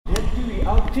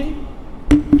آگ تھی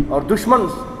اور دشمن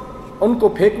ان کو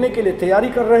پھینکنے کے لیے تیاری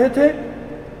کر رہے تھے،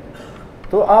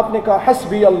 تو آپ نے کہا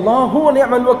حسبی اللہ و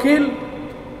نعم الوکیل،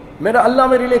 میرا اللہ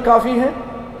میرے لیے کافی ہے،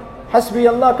 حسبی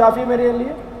اللہ کافی میرے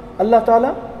لیے اللہ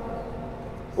تعالیٰ،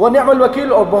 و نعم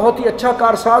الوکیل اور بہت ہی اچھا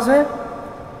کارساز ہے،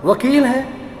 وکیل ہے۔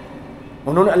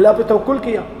 انہوں نے اللہ پہ توکل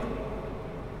کیا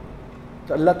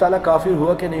تو اللہ تعالیٰ کافی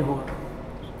ہوا کہ نہیں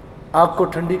ہوا؟ آگ کو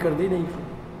ٹھنڈی کر دی نہیں؟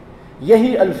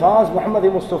 یہی الفاظ محمد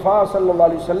مصطفیٰ صلی اللہ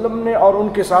علیہ وسلم نے اور ان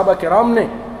کے صحابہ کرام نے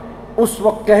اس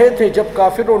وقت کہے تھے جب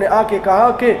کافروں نے آ کے کہا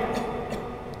کہ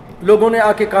لوگوں نے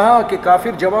آ کے کہا کہ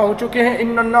کافر جمع ہو چکے ہیں،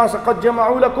 ان الناس قد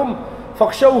جمعوا لکم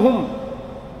فاخشوہم،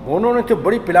 انہوں نے تو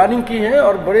بڑی پلاننگ کی ہے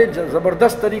اور بڑے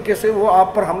زبردست طریقے سے وہ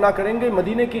آپ پر حملہ کریں گے،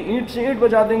 مدینے کی اینٹ سے اینٹ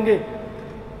بجا دیں گے۔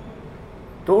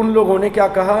 تو ان لوگوں نے کیا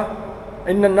کہا؟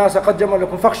 ان الناس قد جمعوا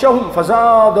لکم فاخشوہم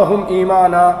فزادہم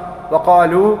ایمانا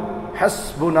وقالوا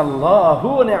حسبنا اللہ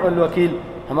ونعم الوکیل،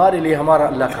 ہمارے لیے ہمارا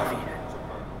اللہ کافی ہے۔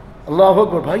 اللہ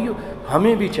اکبر۔ بھائیو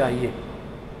ہمیں بھی چاہیے،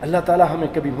 اللہ تعالیٰ ہمیں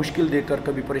کبھی مشکل دے کر،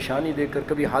 کبھی پریشانی دے کر،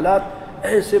 کبھی حالات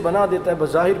ایسے بنا دیتا ہے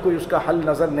بظاہر کوئی اس کا حل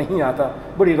نظر نہیں آتا،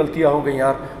 بڑی غلطیاں ہو گئی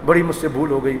یار، بڑی مجھ سے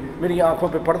بھول ہو گئی، میری آنکھوں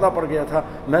پہ پردہ پڑ گیا تھا،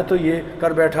 میں تو یہ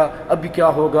کر بیٹھا، اب بھی کیا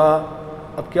ہوگا،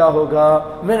 اب کیا ہوگا؟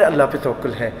 میرے اللہ پہ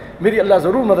توکل ہے، میری اللہ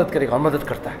ضرور مدد کرے گا، اور مدد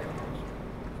کرتا ہے۔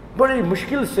 بڑی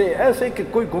مشکل سے ایسے کہ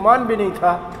کوئی گمان بھی نہیں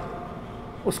تھا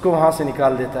اس کو وہاں سے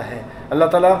نکال دیتا ہے۔ اللہ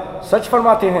تعالیٰ سچ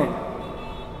فرماتے ہیں،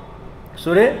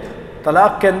 سورہ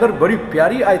طلاق کے اندر بڑی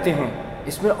پیاری آیتیں ہیں،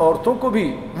 اس میں عورتوں کو بھی،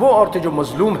 وہ عورتیں جو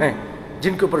مظلوم ہیں،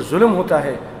 جن کے اوپر ظلم ہوتا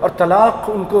ہے اور طلاق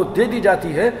ان کو دے دی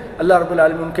جاتی ہے، اللہ رب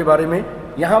العالمین ان کے بارے میں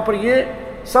یہاں پر یہ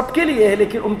سب کے لیے ہے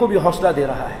لیکن ان کو بھی حوصلہ دے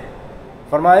رہا ہے۔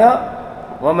 فرمایا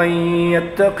وَمَن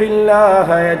يَتَّقِ اللَّهَ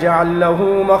يَجْعَل لَّهُ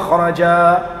مَخْرَجًا،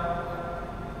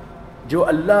 جو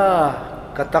اللہ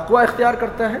کا تقوی اختیار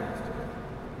کرتا ہے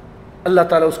اللہ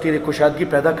تعالیٰ اس کے لیے کشادگی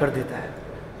پیدا کر دیتا ہے۔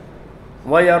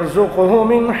 وَيَرْزُقْهُ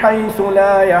مِنْ حَيْثُ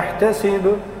لَا يَحْتَسِبُ،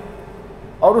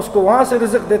 اور اس کو وہاں سے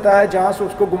رزق دیتا ہے جہاں سے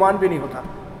اس کو گمان بھی نہیں ہوتا۔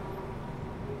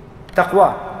 تقوی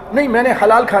نہیں، میں نے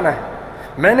حلال کھانا ہے،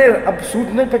 میں نے اب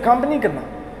سودنے پہ کام نہیں کرنا،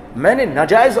 میں نے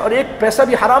ناجائز اور ایک پیسہ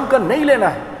بھی حرام کا نہیں لینا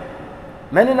ہے،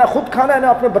 میں نے نہ خود کھانا ہے نہ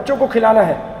اپنے بچوں کو کھلانا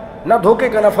ہے، نہ دھوکے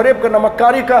کا، نہ فریب کا، نہ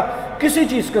مکاری کا، کسی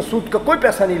چیز کا، سود کا کوئی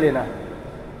پیسہ نہیں لینا ہے۔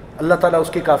 اللہ تعالیٰ اس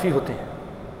کے کافی ہوتے ہیں۔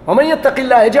 وَمَن يَتَّقِ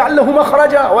اللَّهَ يَجْعَل لَّهُ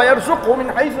مَخْرَجًا وَيَرْزُقْهُ مِنْ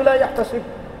حَيْثُ لَا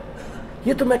يَحْتَسِبُ۔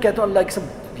 یہ تو میں کہتا ہوں اللہ کے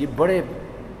سب یہ بڑے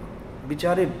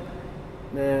بیچارے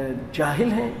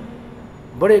جاہل ہیں،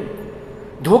 بڑے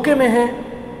دھوکے میں ہیں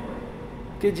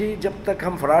کہ جی جب تک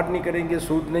ہم فراڈ نہیں کریں گے،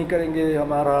 سود نہیں کریں گے،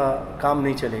 ہمارا کام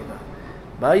نہیں چلے گا۔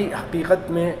 بھائی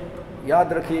حقیقت میں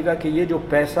یاد رکھیے گا کہ یہ جو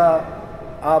پیسہ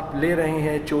آپ لے رہے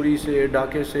ہیں چوری سے،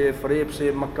 ڈاکے سے، فریب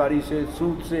سے، مکاری سے،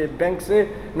 سود سے، بینک سے،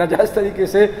 ناجائز طریقے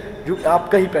سے، جو آپ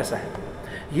کا ہی پیسہ ہے،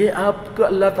 یہ آپ کو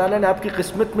اللہ تعالیٰ نے آپ کی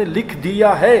قسمت میں لکھ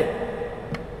دیا ہے۔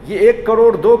 یہ 1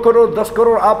 کروڑ 2 کروڑ 10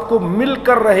 کروڑ آپ کو مل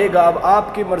کر رہے گا، اب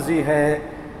آپ کی مرضی ہے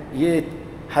یہ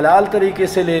حلال طریقے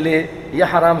سے لے لے یا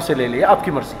حرام سے لے لے، آپ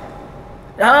کی مرضی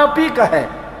ہے، آپ ہی کا ہے۔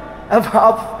 اب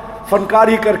آپ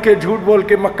فنکاری کر کے، جھوٹ بول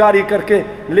کے، مکاری کر کے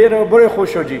لے رہے ہو، بڑے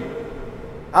خوش ہو جی،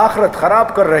 آخرت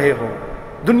خراب کر رہے ہو،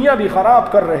 دنیا بھی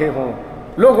خراب کر رہے ہو،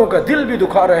 لوگوں کا دل بھی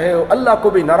دکھا رہے ہو، اللہ کو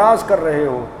بھی ناراض کر رہے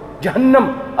ہو،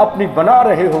 جہنم اپنی بنا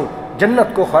رہے ہو،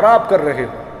 جنت کو خراب کر رہے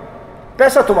ہو،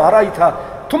 پیسہ تمہارا ہی تھا،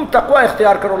 تم تقوی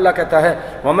اختیار کرو۔ اللہ کہتا ہے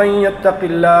وَمَن يَتَّقِ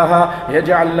اللَّهَ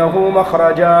يَجْعَل لَّهُ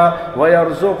مَخْرَجًا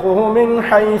وَيَرْزُقْهُ مِنْ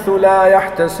حَيْثُ لَا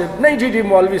يَحْتَسِبُ۔ نہیں جی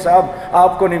مولوی صاحب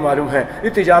آپ کو نہیں معلوم ہے،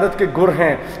 یہ تجارت کے گر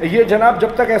ہیں، یہ جناب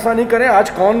جب تک ایسا نہیں کریں،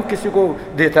 آج کون کسی کو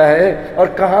دیتا ہے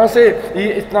اور کہاں سے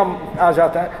یہ اتنا آ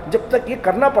جاتا ہے، جب تک یہ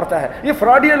کرنا پڑتا ہے، یہ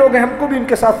فراڈی لوگ ہیں، ہم کو بھی ان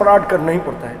کے ساتھ فراڈ کرنا ہی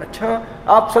پڑتا ہے۔ اچھا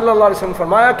آپ صلی اللہ علیہ وسلم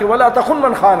فرمایا کہ وَلَا تَخُنْ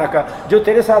مَنْ خَانَكَ، جو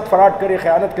تیرے ساتھ فراڈ کرے،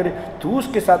 خیانت کرے، تو اس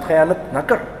کے ساتھ خیانت نہ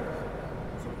کر۔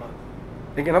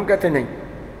 لیکن ہم کہتے ہیں نہیں،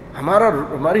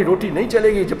 ہماری روٹی نہیں چلے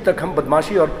گی جب تک ہم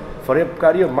بدماشی اور فریب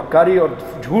کاری اور مکاری اور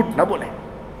جھوٹ نہ بولیں،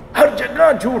 ہر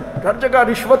جگہ جھوٹ، ہر جگہ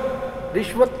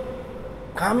رشوت،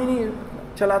 کام ہی نہیں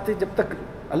چلاتے جب تک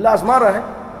اللہ آزما رہا ہے،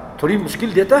 تھوڑی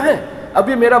مشکل دیتا ہے۔ اب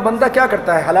یہ میرا بندہ کیا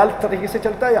کرتا ہے، حلال طریقے سے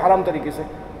چلتا ہے یا حرام طریقے سے،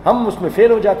 ہم اس میں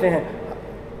فیل ہو جاتے ہیں،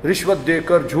 رشوت دے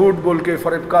کر، جھوٹ بول کے،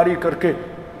 فریب کاری کر کے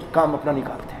کام اپنا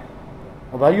نکالتے ہیں۔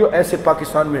 اور بھائیو ایسے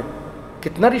پاکستان میں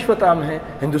کتنا رشوت عام ہے،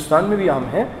 ہندوستان میں بھی عام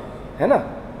ہے نا،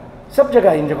 سب جگہ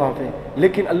ان جگہوں پہ،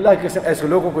 لیکن اللہ کے قسم ایسے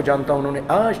لوگوں کو جانتا ہوں انہوں نے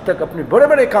آج تک اپنے بڑے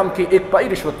بڑے کام کی ایک پائی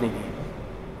رشوت نہیں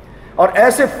دی، اور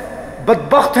ایسے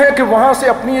بدبخت ہیں کہ وہاں سے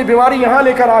اپنی یہ بیماری یہاں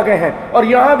لے کر آ گئے ہیں اور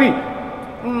یہاں بھی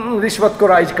رشوت کو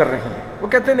رائج کر رہے ہیں۔ وہ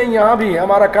کہتے ہیں نہیں یہاں بھی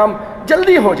ہمارا کام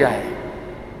جلدی ہو جائے،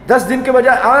 10 دن کے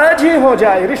بجائے آج ہی ہو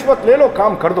جائے، رشوت لے لو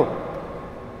کام کر دو،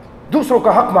 دوسروں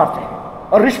کا حق مارتے ہیں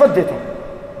اور رشوت دیتے ہیں۔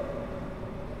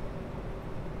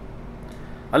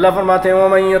 اللہ فرماتے ہیں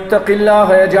وَمَن يَتَّقِ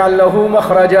اللَّهَ يَجْعَل لَّهُ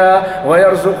مَخْرَجًا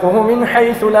وَيَرْزُقْهُ مِنْ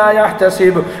حَيْثُ لَا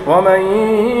يَحْتَسِبُ وَمَن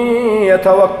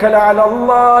يَتَوَكَّلْ عَلَى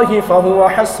اللَّهِ فَهُوَ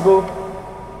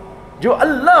حَسْبُهُ، جو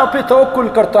اللہ پہ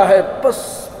توکل کرتا ہے بس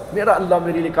میرا اللہ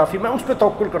میرے لیے کافی، میں اس پہ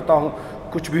توکل کرتا ہوں،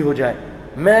 کچھ بھی ہو جائے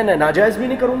میں نے ناجائز بھی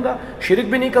نہیں کروں گا، شرک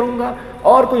بھی نہیں کروں گا،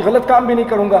 اور کوئی غلط کام بھی نہیں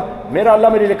کروں گا، میرا اللہ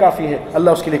میرے لیے کافی ہے،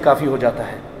 اللہ اس کے لیے کافی ہو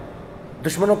جاتا ہے،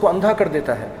 دشمنوں کو اندھا کر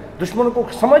دیتا ہے، دشمنوں کو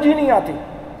سمجھ ہی نہیں آتی۔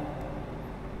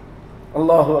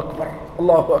 اللہ اکبر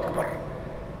اللہ اکبر۔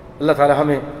 اللہ تعالی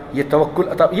ہمیں یہ توکل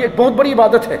عطا، یہ ایک بہت بڑی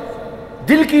عبادت ہے،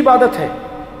 دل کی عبادت ہے۔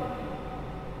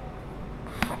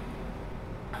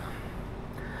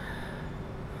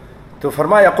 تو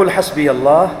فرمایا قل حسبی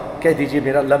اللہ، کہہ دیجئے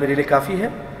میرا اللہ میرے لیے کافی ہے،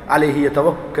 علیہ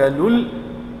یتوکل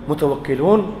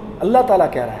المتوکلون۔ اللہ تعالیٰ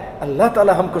کہہ رہا ہے، اللہ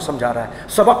تعالیٰ ہم کو سمجھا رہا ہے،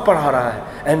 سبق پڑھا رہا ہے،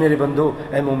 اے میرے بندو،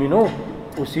 اے مومنو،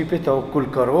 اسی پہ توکل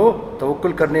کرو۔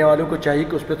 توکل کرنے والوں کو چاہیے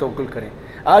کہ اس پہ توکل کریں۔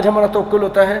 آج ہمارا توکل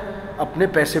ہوتا ہے اپنے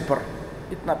پیسے پر،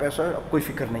 اتنا پیسہ ہے اب کوئی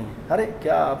فکر نہیں ہے، ارے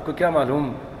کیا آپ کو کیا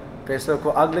معلوم پیسے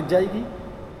کو آگ لگ جائے گی،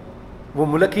 وہ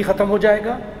ملک ہی ختم ہو جائے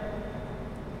گا،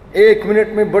 1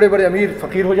 منٹ میں بڑے بڑے امیر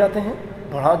فقیر ہو جاتے ہیں،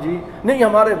 بڑا جی نہیں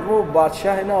ہمارے وہ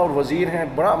بادشاہ ہے نا اور وزیر ہیں،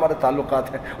 بڑا ہمارے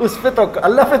تعلقات ہیں، اس پہ تو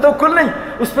اللہ پہ توکل نہیں،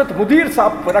 اس پہ تو مدیر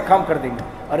صاحب میرا کام کر دیں گے،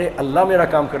 ارے اللہ میرا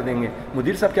کام کر دیں گے،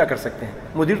 مدیر صاحب کیا کر سکتے ہیں،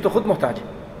 مدیر تو خود محتاج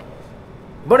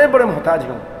ہے، بڑے بڑے محتاج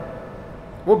ہوں،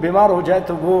 وہ بیمار ہو جائے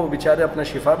تو وہ بیچارے اپنا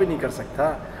شفا بھی نہیں کر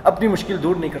سکتا، اپنی مشکل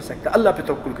دور نہیں کر سکتا، اللہ پہ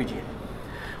توکل کیجیے۔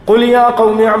 قل یا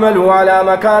قوم اعملوا علی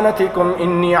مکانتکم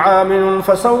انی عامل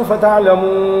فسوف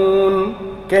تعلمون،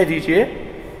 کہہ دیجئے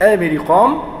اے میری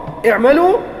قوم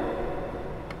اعملوا،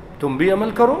 تم بھی عمل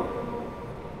کرو،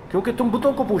 کیونکہ تم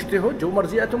بتوں کو پوچھتے ہو، جو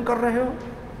مرضی ہے تم کر رہے ہو،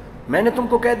 میں نے تم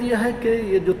کو کہہ دیا ہے کہ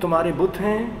یہ جو تمہارے بت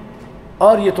ہیں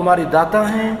اور یہ تمہارے داتا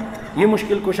ہیں، یہ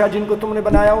مشکل کشا جن کو تم نے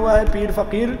بنایا ہوا ہے، پیر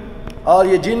فقیر اور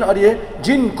یہ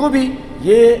جن کو بھی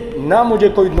یہ نہ مجھے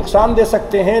کوئی نقصان دے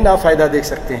سکتے ہیں، نہ فائدہ دے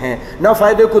سکتے ہیں، نہ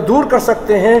فائدے کو دور کر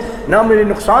سکتے ہیں، نہ میرے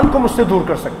نقصان کو مجھ سے دور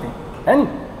کر سکتے ہیں، ہے نا؟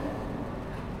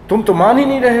 تم تو مان ہی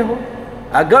نہیں رہے ہو۔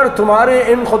 اگر تمہارے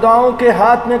ان خداؤں کے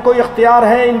ہاتھ میں کوئی اختیار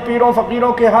ہے، ان پیروں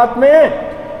فقیروں کے ہاتھ میں،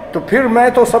 تو پھر میں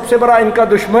تو سب سے بڑا ان کا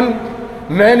دشمن،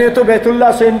 میں نے تو بیت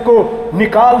اللہ سے ان کو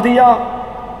نکال دیا،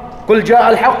 قل جاء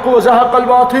الحق وزهق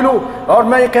الباطل، اور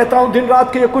میں یہ کہتا ہوں دن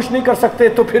رات کہ یہ کچھ نہیں کر سکتے،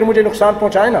 تو پھر مجھے نقصان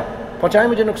پہنچائیں نا، پہنچائیں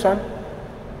مجھے نقصان،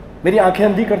 میری آنکھیں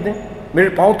اندھی کر دیں، میرے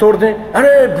پاؤں توڑ دیں،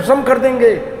 ارے بھسم کر دیں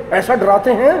گے، ایسا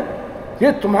ڈراتے ہیں، یہ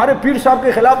تمہارے پیر صاحب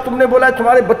کے خلاف تم نے بولا ہے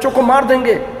تمہارے بچوں کو مار دیں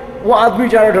گے، وہ آدمی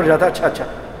جا ڈر جاتا ہے، اچھا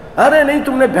ارے نہیں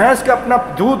تم نے بھینس کا اپنا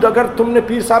دودھ اگر تم نے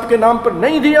پیر صاحب کے نام پر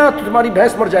نہیں دیا تو تمہاری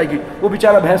بھینس مر جائے گی، وہ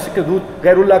بیچارہ بھینس کے دودھ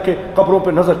غیر اللہ کے قبروں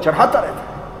پہ نظر چڑھاتا رہتا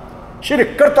ہے،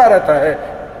 شرک کرتا رہتا ہے،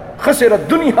 خسر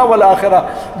الدنیا والآخرہ،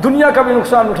 دنیا کا بھی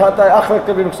نقصان اٹھاتا ہے، آخرت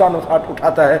کا بھی نقصان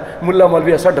اٹھاتا ہے۔ ملا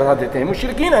مولوی ایسا ڈرا دیتے ہیں،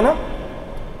 مشرکین ہے نا،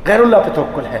 غیر اللہ پہ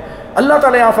توکل ہے۔ اللہ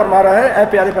تعالیٰ یہاں فرما رہا ہے اے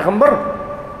پیارے پیغمبر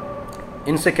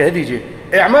ان سے کہہ دیجئے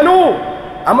اعملوا،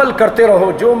 عمل کرتے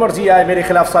رہو، جو مرضی آئے میرے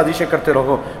خلاف سازشیں کرتے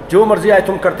رہو، جو مرضی آئے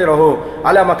تم کرتے رہو،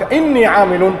 علامہ کا انی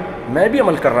عامل، میں بھی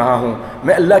عمل کر رہا ہوں،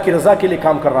 میں اللہ کی رضا کے لیے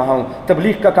کام کر رہا ہوں،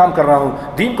 تبلیغ کا کام کر رہا ہوں،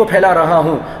 دین کو پھیلا رہا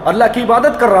ہوں، اللہ کی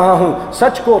عبادت کر رہا ہوں،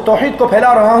 سچ کو توحید کو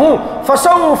پھیلا رہا ہوں،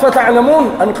 فسوف تعلمون،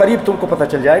 ان قریب تم کو پتہ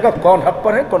چل جائے گا کون حق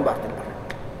پر ہے کون باطل پر ہے،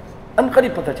 ان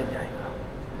قریب پتہ چل جائے گا۔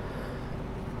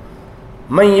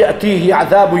 من یأتیہ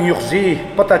عذاب یخزیہ،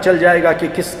 پتہ چل جائے گا کہ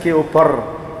کس کے اوپر،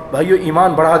 بھائیو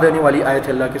ایمان بڑھا دینے والی آیت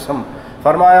ہے، اللہ کی قسم،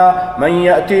 فرمایا من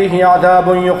یأتیہ عذاب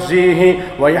یخزیہ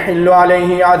ویحل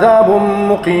علیہ عذاب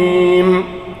مقیم،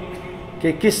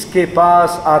 کہ کس کے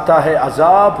پاس آتا ہے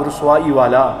عذاب رسوائی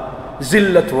والا،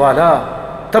 ذلت والا،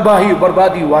 تباہی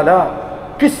بربادی والا،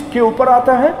 کس کے اوپر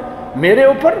آتا ہے؟ میرے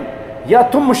اوپر یا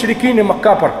تم مشرکین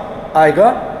مکہ پر آئے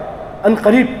گا، ان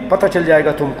قریب پتہ چل جائے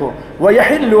گا تم کو۔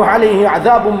 وَيَحِلُّ عَلَيْهِ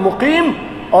عَذَابٌ مُقِيمٌ،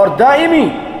 اور دائمی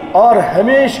اور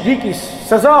ہمیشگی کی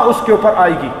سزا اس کے اوپر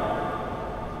آئے گی،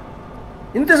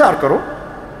 انتظار کرو۔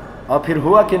 اور پھر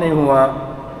ہوا کہ نہیں ہوا؟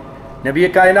 نبی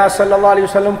کائنات صلی اللہ علیہ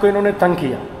وسلم کو انہوں نے تنگ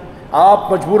کیا،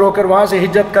 آپ مجبور ہو کر وہاں سے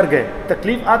ہجرت کر گئے،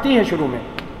 تکلیف آتی ہے شروع میں،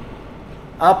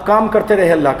 آپ کام کرتے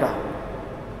رہے اللہ کا،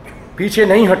 پیچھے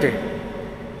نہیں ہٹے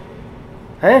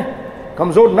ہیں،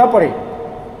 کمزور نہ پڑے،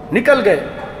 نکل گئے،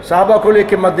 صحابہ کو لے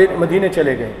کے مدینے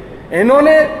چلے گئے، انہوں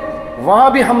نے وہاں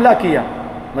بھی حملہ کیا،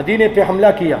 مدینے پہ حملہ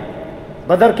کیا،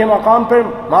 بدر کے مقام پر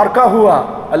مارکا ہوا،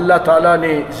 اللہ تعالیٰ نے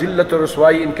ذلت و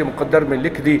رسوائی ان کے مقدر میں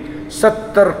لکھ دی،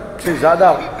 70 سے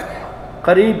زیادہ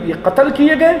قریب یہ قتل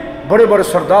کیے گئے، بڑے بڑے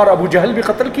سردار ابو جہل بھی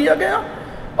قتل کیا گیا،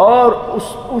 اور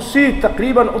اسی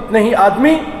تقریباً اتنے ہی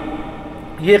آدمی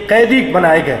یہ قیدی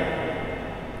بنائے گئے،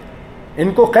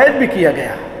 ان کو قید بھی کیا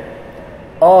گیا۔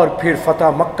 اور پھر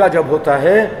فتح مکہ جب ہوتا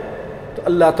ہے تو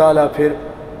اللہ تعالیٰ پھر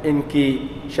ان کی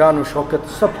شان و شوکت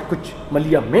سب کچھ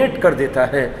ملیا میٹ کر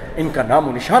دیتا ہے، ان کا نام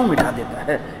و نشان مٹا دیتا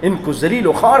ہے، ان کو ذلیل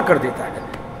و خوار کر دیتا ہے۔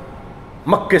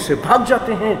 مکے سے بھاگ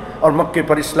جاتے ہیں اور مکے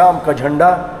پر اسلام کا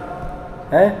جھنڈا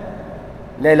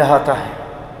لہلہاتا ہے،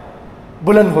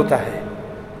 بلند ہوتا ہے،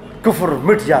 کفر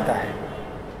مٹ جاتا ہے۔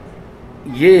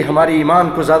 یہ ہماری ایمان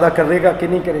کو زیادہ کرے گا کہ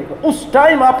نہیں کرے گا؟ اس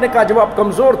ٹائم آپ نے کہا جب آپ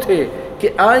کمزور تھے کہ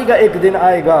آئے گا ایک دن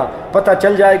آئے گا، پتہ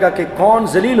چل جائے گا کہ کون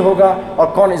ذلیل ہوگا اور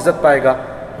کون عزت پائے گا۔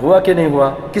 ہوا کہ نہیں ہوا؟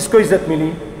 کس کو عزت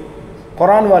ملی؟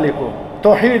 قرآن والے کو،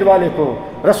 توحید والے کو،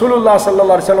 رسول اللہ صلی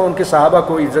اللہ علیہ وسلم ان کے صحابہ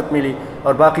کو عزت ملی،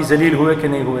 اور باقی ذلیل ہوئے کہ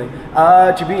نہیں ہوئے؟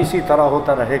 آج بھی اسی طرح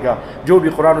ہوتا رہے گا۔ جو بھی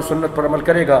قرآن و سنت پر عمل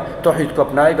کرے گا، توحید کو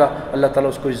اپنائے گا، اللہ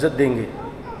تعالیٰ اس کو عزت دیں گے،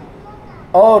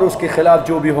 اور اس کے خلاف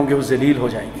جو بھی ہوں گے وہ ذلیل ہو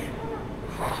جائیں گے۔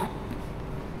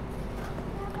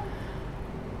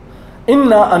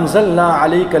 اِنَّا أَنزَلْنَا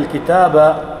عَلَيْكَ الْكِتَابَ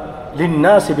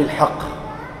لِلنَّاسِ بِالْحَقِّ،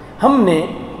 ہم نے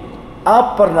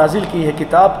آپ پر نازل کی ہے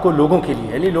کتاب کو لوگوں کے لیے،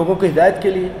 یعنی لوگوں کی ہدایت کے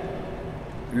لیے،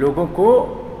 لوگوں کو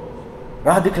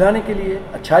راہ دکھلانے کے لیے،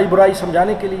 اچھائی برائی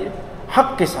سمجھانے کے لیے، حق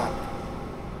کے ساتھ۔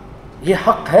 یہ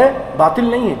حق ہے، باطل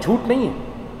نہیں ہے، جھوٹ نہیں ہے۔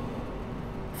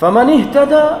 فَمَنِ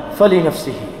اهْتَدَى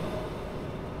فَلِنَفْسِهِ،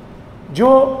 جو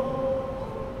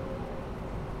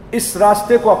اس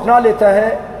راستے کو اپنا لیتا ہے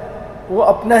وہ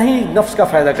اپنا ہی نفس کا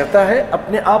فائدہ کرتا ہے،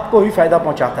 اپنے آپ کو ہی فائدہ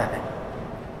پہنچاتا ہے۔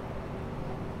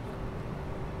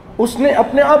 اس نے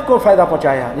اپنے آپ کو فائدہ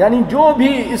پہنچایا، یعنی جو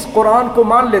بھی اس قرآن کو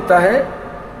مان لیتا ہے،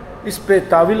 اس پہ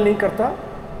تعویل نہیں کرتا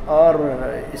اور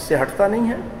اس سے ہٹتا نہیں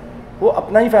ہے، وہ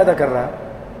اپنا ہی فائدہ کر رہا ہے۔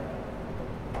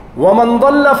 وَمَنْ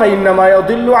ضَلَّ فَإِنَّمَا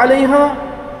يَضِلُّ عَلَيْهَا،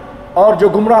 اور جو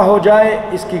گمراہ ہو جائے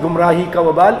اس کی گمراہی کا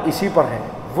وبال اسی پر ہے،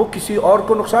 وہ کسی اور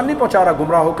کو نقصان نہیں پہنچا رہا،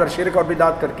 گمراہ ہو کر شرک اور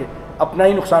بدعت کر کے اپنا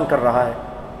ہی نقصان کر رہا ہے۔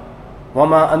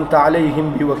 وَمَا أَنْتَ عَلَيْهِمْ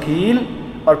بِوَكِيلٍ،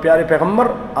 اور پیارے پیغمبر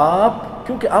آپ،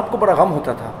 کیونکہ آپ کو بڑا غم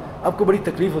ہوتا تھا، آپ کو بڑی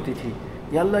تکلیف ہوتی تھی،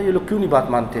 یا اللہ یہ لوگ کیوں نہیں بات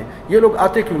مانتے، یہ لوگ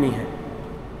آتے کیوں نہیں ہیں،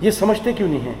 یہ سمجھتے کیوں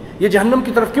نہیں ہیں، یہ جہنم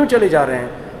کی طرف کیوں چلے جا رہے ہیں؟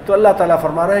 تو اللہ تعالیٰ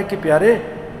فرما رہا ہے کہ پیارے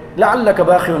لعلک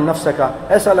باخع نفسک،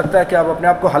 ایسا لگتا ہے کہ آپ اپنے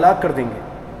آپ کو ہلاک کر دیں گے۔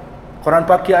 قرآن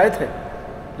پاک کی آیت ہے،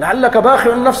 لعلک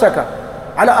باخع نفسک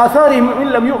علی آثارہم ان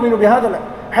لم یؤمنوا بہذا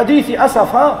الحدیث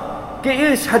اسفا، کہ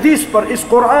اس حدیث پر، اس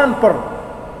قرآن پر،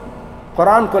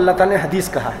 قرآن کو اللہ تعالیٰ نے حدیث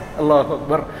کہا ہے، اللہ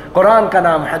اکبر، قرآن کا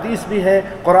نام حدیث بھی ہے،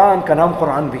 قرآن کا نام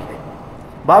قرآن بھی ہے۔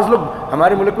 بعض لوگ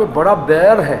ہمارے ملک میں بڑا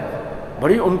بیر ہے،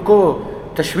 بڑی ان کو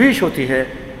تشویش ہوتی ہے،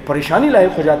 پریشانی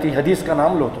لاحق ہو جاتی ہے، حدیث کا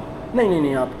نام لو تو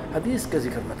نہیں آپ حدیث کا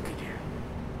ذکر مت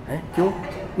کیجیے۔ کیوں؟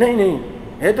 نہیں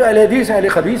یہ تو اہل حدیث ہیں، اہل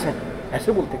خبیث ہیں،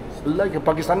 ایسے بولتے ہیں، اللہ کے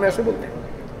پاکستان میں ایسے بولتے ہیں،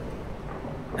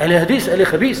 اہل حدیث اہل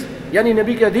خبیث، یعنی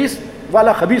نبی کی حدیث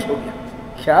والا خبیث ہو گیا۔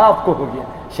 کیا آپ کو ہو گیا؟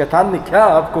 شیطان نے کیا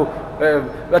آپ کو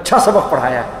اچھا سبق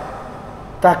پڑھایا ہے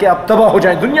تاکہ آپ تباہ ہو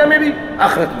جائیں دنیا میں بھی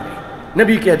آخرت میں بھی؟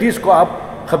 نبی کی حدیث کو آپ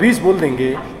خبیث بول دیں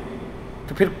گے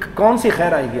تو پھر کون سی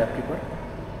خیر آئے گی آپ کے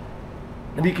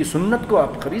پر؟ نبی کی سنت کو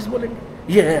آپ خبیث بولیں گے؟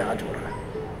 یہ ہے آج ہو رہا ہے۔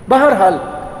 بہرحال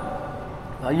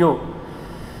بھائیو،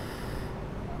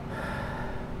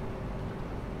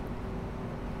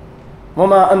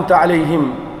 وما انت علیہم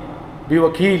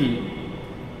بوکیل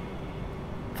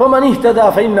فمن اہتدى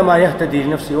فانما يهتدي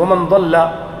لنفسه ومن ضل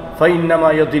فانما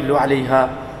يضل عليها،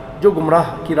 جو گمراہ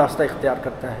کی راستہ اختیار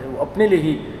کرتا ہے وہ اپنے لیے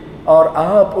ہی، اور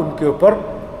آپ ان کے اوپر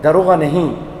داروغہ نہیں،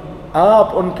 آپ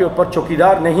ان کے اوپر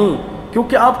چوکیدار نہیں،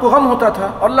 کیونکہ آپ کو غم ہوتا تھا۔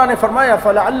 اللہ نے فرمایا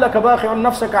فلعلک باخع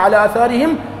نفسک علی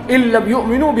آثارہم ان لم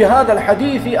یؤمنوا بہذا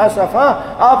الحدیث اسفا،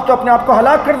 آپ تو اپنے آپ کو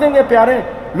ہلاک کر دیں گے۔ پیارے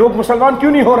لوگ مسلمان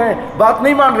کیوں نہیں ہو رہے ہیں، بات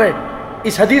نہیں مان رہے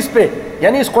اس حدیث پہ،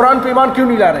 یعنی اس قرآن پہ ایمان کیوں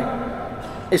نہیں لا رہے؟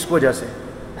 اس وجہ سے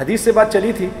حدیث سے بات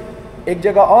چلی تھی۔ ایک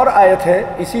جگہ اور آیت ہے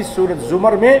اسی سورۃ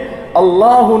زمر میں،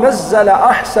 اللہ نزل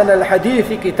احسن الحدیث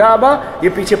کتابا، یہ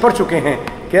پیچھے پڑھ چکے ہیں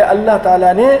کہ اللہ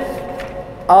تعالیٰ نے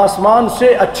آسمان سے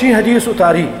اچھی حدیث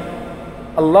اتاری،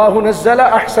 اللہ نزل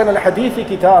احسن الحدیث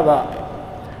کتابا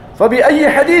فبأي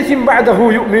حدیث بعدہ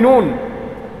یؤمنون،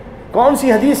 کون سی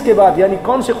حدیث کے بعد، یعنی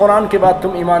کون سے قرآن کے بعد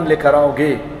تم ایمان لے کر آؤ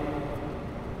گے؟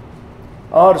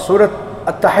 اور سورۃ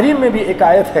التحریم میں بھی ایک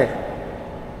آیت ہے،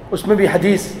 اس میں بھی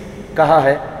حدیث کہا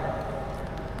ہے۔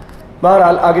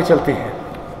 بہرحال آگے چلتے ہیں،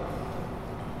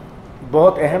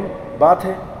 بہت اہم بات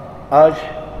ہے آج،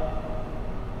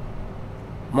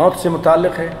 موت سے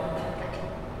متعلق ہے۔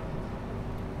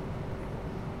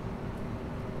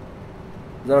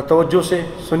 ذرا توجہ سے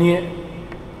سنیے،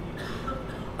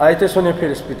 آیتیں سنیں پھر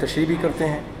اس پہ تشریح بھی کرتے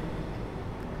ہیں۔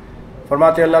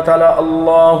 فرماتے اللہ تعالیٰ،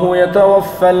 اللہ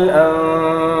یتوفی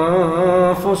الانفس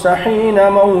حین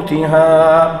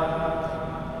موتها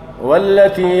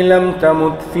والتي لم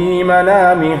تمت في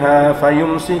منامها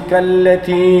فيمسك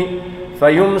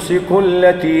فيمسك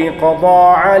التي قضى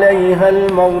عليها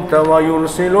الموت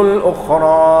ويرسل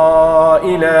الأخرى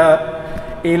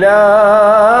إلى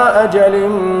أجل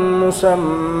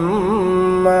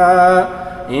مسمى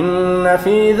إن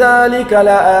في ذلك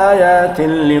لآيات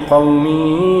لقوم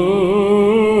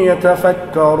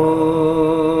يتفكرون.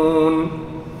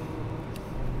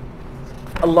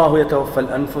 اللہ یتوفی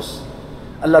الانفس،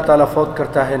 اللہ تعالیٰ فوت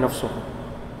کرتا ہے نفسوں کو،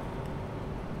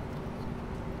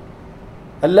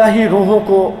 اللہ ہی روحوں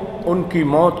کو ان کی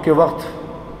موت کے وقت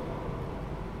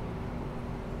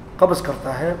قبض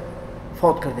کرتا ہے،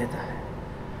 فوت کر دیتا ہے.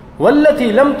 واللتی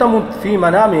لم تمت فی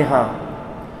منامہا،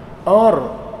 اور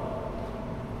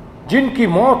جن کی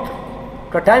موت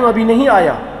کا ٹائم ابھی نہیں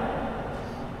آیا،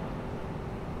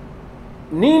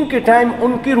 نیند کے ٹائم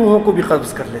ان کی روحوں کو بھی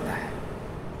قبض کر لیتا ہے.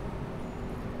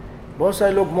 بہت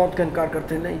سارے لوگ موت کا انکار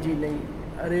کرتے ہیں، نہیں جی نہیں،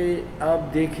 ارے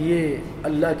آپ دیکھیے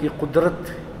اللہ کی قدرت،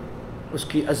 اس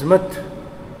کی عظمت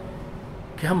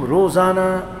کہ ہم روزانہ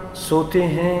سوتے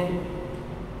ہیں،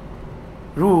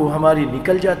 روح ہماری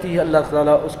نکل جاتی ہے، اللہ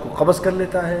تعالیٰ اس کو قبض کر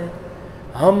لیتا ہے،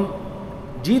 ہم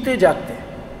جیتے جاگتے ہیں،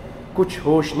 کچھ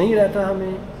ہوش نہیں رہتا،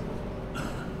 ہمیں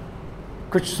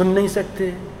کچھ سن نہیں سکتے،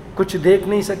 کچھ دیکھ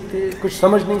نہیں سکتے، کچھ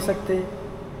سمجھ نہیں سکتے.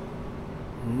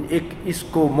 ایک اس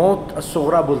کو موت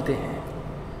الصغریٰ بولتے ہیں.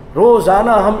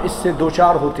 روزانہ ہم اس سے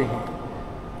دوچار ہوتے ہیں،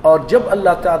 اور جب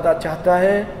اللہ تعالیٰ چاہتا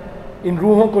ہے ان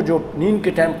روحوں کو جو نیند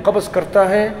کے ٹائم قبض کرتا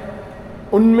ہے،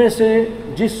 ان میں سے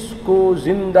جس کو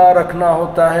زندہ رکھنا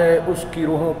ہوتا ہے اس کی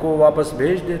روحوں کو واپس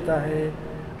بھیج دیتا ہے،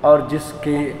 اور جس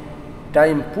کے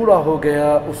ٹائم پورا ہو گیا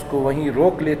اس کو وہیں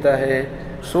روک لیتا ہے.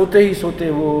 سوتے ہی سوتے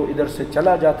وہ ادھر سے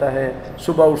چلا جاتا ہے،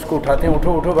 صبح اس کو اٹھاتے ہیں،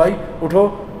 اٹھو اٹھو بھائی اٹھو،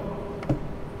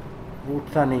 وہ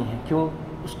اٹھتا نہیں ہے. کیوں؟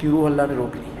 اس کی روح اللہ نے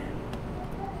روک لی ہے.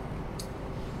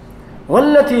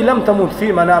 واللتی لم تمت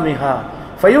فی منامہا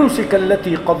فیمسک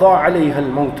التی قضى علیہا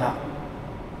الموت،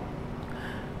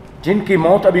 جن کی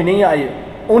موت ابھی نہیں آئی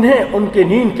انہیں ان کے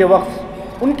نیند کے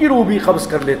وقت ان کی روح بھی قبض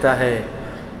کر لیتا ہے.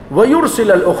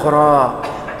 ویرسل الاخرى،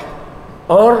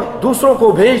 اور دوسروں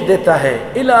کو بھیج دیتا ہے،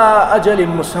 الی اجل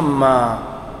مسمی،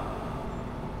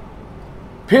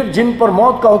 پھر جن پر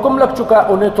موت کا حکم لگ چکا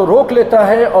انہیں تو روک لیتا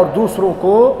ہے اور دوسروں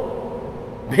کو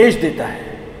بھیج دیتا ہے.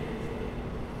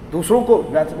 دوسروں کو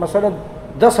مثلا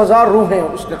 10,000 روحیں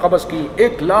اس نے قبض کی،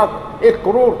 1,00,000 1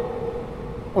 کروڑ،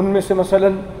 ان میں سے مثلا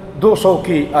 200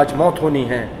 کی آج موت ہونی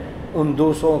ہے، ان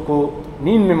 200 کو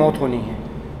نیند میں موت ہونی ہے،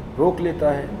 روک لیتا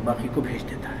ہے، باقی کو بھیج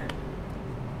دیتا ہے.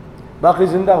 باقی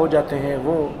زندہ ہو جاتے ہیں،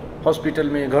 وہ ہاسپٹل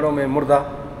میں گھروں میں مردہ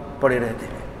پڑے رہتے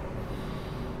ہیں.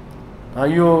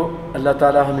 بھائیو، اللہ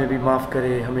تعالیٰ ہمیں بھی معاف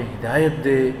کرے، ہمیں ہدایت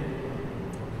دے.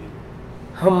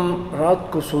 ہم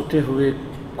رات کو سوتے ہوئے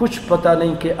کچھ پتہ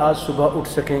نہیں کہ آج صبح اٹھ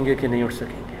سکیں گے کہ نہیں اٹھ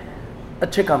سکیں گے.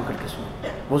 اچھے کام کر کے سوئیں،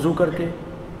 وضو کر کے،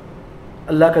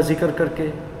 اللہ کا ذکر کر کے،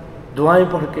 دعائیں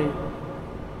پڑھ کے،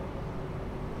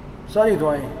 ساری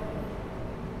دعائیں.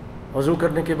 وضو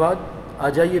کرنے کے بعد آ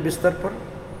جائیے بستر پر،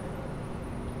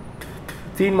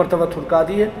 3 مرتبہ تھرکا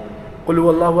دیے، قل هو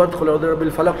اللہ احد، قل اعوذ برب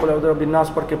الفلق، قل اعوذ برب الناس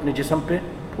پڑھ کے اپنے جسم پہ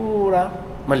پورا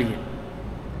ملیے،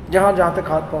 جہاں جہاں تک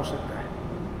ہاتھ پہنچ سکتا ہے.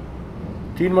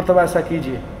 3 مرتبہ ایسا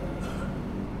کیجئے.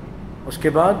 اس کے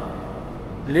بعد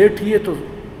لیٹیے تو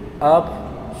آپ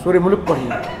سورہ ملک پڑھیے،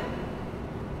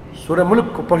 سورہ ملک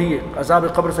کو پڑھیے، عذاب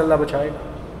قبر سے اللہ بچائے گا.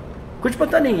 کچھ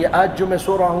پتہ نہیں ہے آج جو میں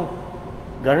سو رہا ہوں،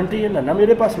 گارنٹی ہے نہ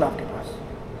میرے پاس نہ آپ کے پاس.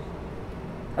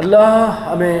 اللہ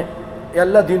ہمیں، اے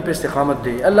اللہ دین پہ استقامت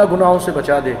دے، اللہ گناہوں سے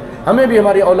بچا دے، ہمیں بھی،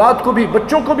 ہماری اولاد کو بھی،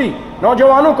 بچوں کو بھی،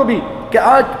 نوجوانوں کو بھی، کہ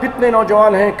آج کتنے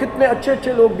نوجوان ہیں، کتنے اچھے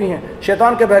اچھے لوگ بھی ہیں،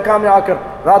 شیطان کے بہکا میں آ کر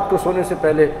رات کو سونے سے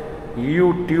پہلے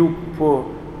یوٹیوب کو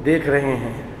دیکھ رہے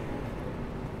ہیں.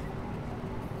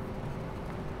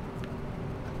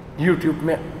 یوٹیوب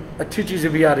میں اچھی چیزیں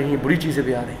بھی آ رہی ہیں، بری چیزیں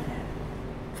بھی آ رہی ہیں،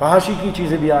 فحاشی کی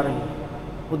چیزیں بھی آ رہی ہیں.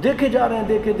 وہ دیکھے جا رہے ہیں،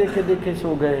 دیکھے دیکھے دیکھے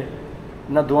سو گئے،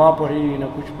 نہ دعا پڑھی، نہ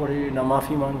کچھ پڑھی، نہ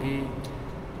معافی مانگی.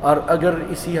 اور اگر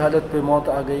اسی حالت پہ موت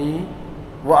آ گئی،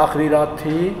 وہ آخری رات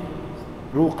تھی،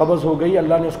 روح قبض ہو گئی،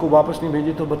 اللہ نے اس کو واپس نہیں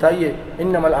بھیجی، تو بتائیے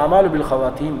انما الاعمال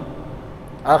بالخواتیم،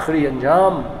 آخری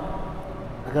انجام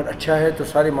اگر اچھا ہے تو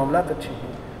سارے معاملات اچھے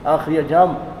ہیں، آخری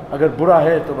انجام اگر برا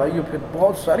ہے تو بھائیو پھر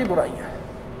بہت ساری برائیاں ہیں.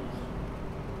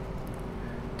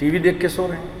 ٹی وی دیکھ کے سو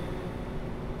رہے ہیں،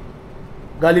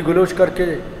 گالی گلوچ کر کے،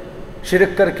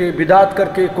 شرک کر کے، بدعت کر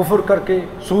کے، کفر کر کے،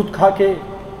 سود کھا کے،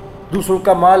 دوسروں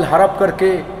کا مال ہڑپ کر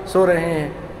کے سو رہے ہیں.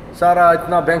 سارا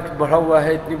اتنا بینک بڑھا ہوا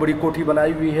ہے، اتنی بڑی کوٹھی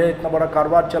بنائی ہوئی ہے، اتنا بڑا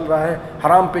کاروبار چل رہا ہے،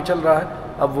 حرام پہ چل رہا ہے.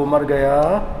 اب وہ مر گیا،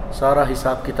 سارا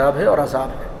حساب کتاب ہے اور عذاب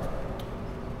ہے.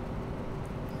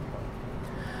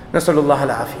 نسأل اللہ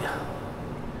العافیہ.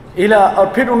 اور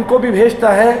پھر ان کو بھی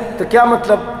بھیجتا ہے، تو کیا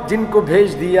مطلب؟ جن کو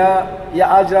بھیج دیا یا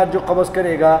آج رات جو قبض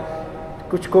کرے گا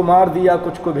کچھ کو مار دیا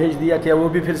کچھ کو بھیج دیا، کیا وہ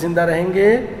بھی پھر زندہ رہیں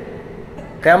گے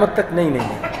قیامت تک؟ نہیں،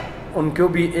 ان کو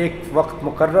بھی ایک وقت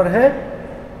مقرر ہے،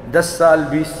 10 سال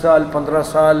 20 سال 15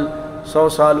 سال 100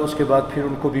 سال، اس کے بعد پھر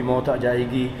ان کو بھی موت آ جائے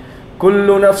گی۔ کل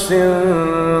نفس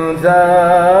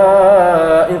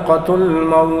ذائقۃ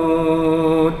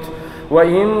الموت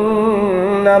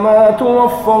وَإِنَّمَا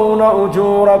تُوَفَّوْنَ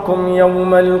أُجُورَكُمْ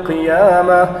يَوْمَ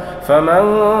الْقِيَامَةِ فَمَنْ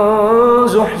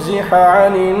زُحْزِحَ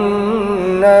عَنِ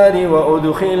النَّارِ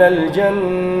وَأُدْخِلَ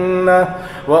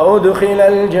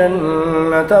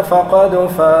الْجَنَّةَ فَقَدْ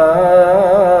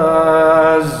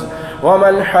فَازَ وَمَا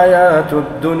الْحَيَاةُ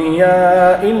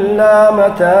الدُّنْيَا إِلَّا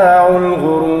مَتَاعُ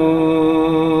الْغُرُورِ۔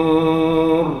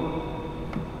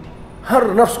 ہر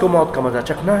نفس کو موت کا مزہ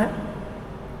چکھنا ہے،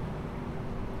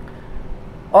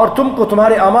 اور تم کو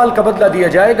تمہارے اعمال کا بدلہ دیا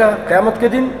جائے گا قیامت کے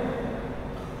دن۔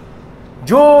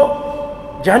 جو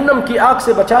جہنم کی آگ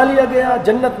سے بچا لیا گیا،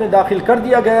 جنت میں داخل کر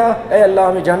دیا گیا، اے اللہ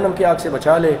ہمیں جہنم کی آگ سے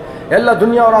بچا لے، اے اللہ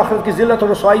دنیا اور آخرت کی ذلت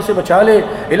اور رسوائی سے بچا لے،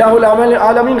 الہ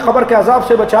العالمین خبر کے عذاب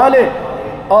سے بچا لے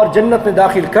اور جنت میں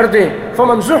داخل کر دے۔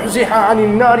 فمن زحزح عن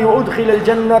النار وادخل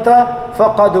الجنۃ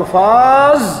فقد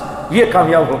فاز، یہ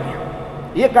کامیاب ہو گیا،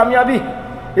 یہ کامیابی،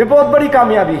 یہ بہت بڑی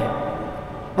کامیابی ہے۔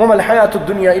 وما الحیاۃ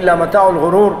الدنیا الا متاع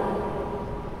الغرور،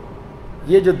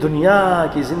 یہ جو دنیا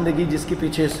کی زندگی جس کے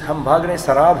پیچھے ہم بھاگ رہے ہیں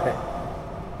سراب ہے،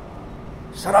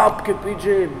 سراب کے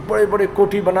پیچھے بڑے بڑے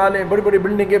کوٹھی بنا لیں، بڑی بڑی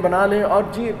بلڈنگیں بنا لیں، اور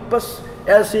جی بس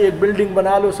ایسے ایک بلڈنگ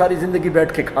بنا لو ساری زندگی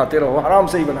بیٹھ کے کھاتے رہو، حرام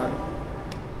سے ہی بنا لو۔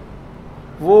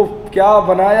 وہ کیا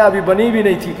بنایا ابھی بنی بھی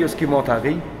نہیں تھی کہ اس کی موت آ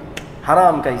گئی،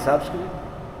 حرام کا حساب سے۔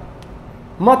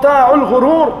 متاع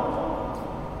الغرور،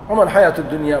 وما الحیاۃ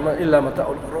الدنیا الا متاع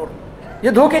الغرور، یہ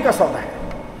دھوکے کا سودا ہے،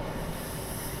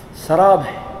 سراب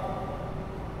ہے۔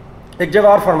 ایک جگہ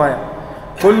اور فرمایا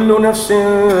کل نفس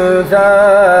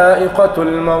ذائقۃ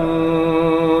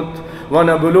الموت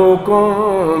وَنَبْلُوكُمْ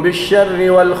بِالشَّرِّ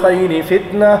وَالْخَيْرِ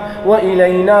فِتْنَةً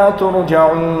وَإِلَيْنَا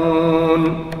تُرْجَعُونَ،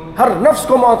 ہر نفس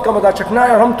کو موت کا مزہ چکھنا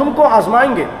ہے اور ہم تم کو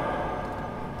آزمائیں گے،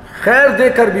 خیر دے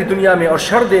کر بھی دنیا میں اور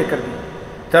شر دے کر بھی۔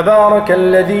 تبارک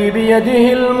الذی بیدہ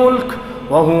الملک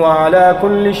وهو على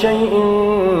كل شيء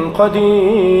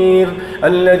قدير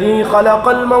الذي خلق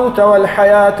الموت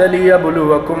والحياة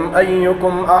ليبلوكم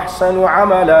أيكم أحسن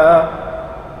عملا،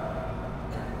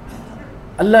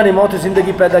 اللہ نے موت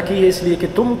زندگی پیدا کی ہے اس لیے کہ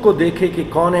تم کو دیکھے کہ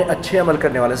کون ہے اچھے عمل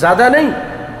کرنے والا، زیادہ نہیں،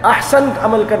 احسن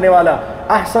عمل کرنے والا۔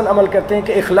 احسن عمل کرتے ہیں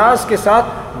کہ اخلاص کے ساتھ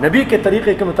نبی کے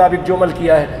طریقے کے مطابق جو عمل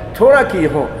کیا ہے، تھوڑا کی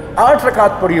ہو، 8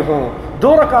 رکعت پڑھی ہوں،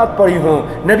 2 رکعت پڑھی ہوں،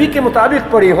 نبی کے مطابق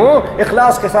پڑھی ہوں،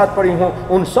 اخلاص کے ساتھ پڑھی ہوں،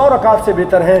 ان 100 رکعت سے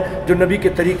بہتر ہیں جو نبی کے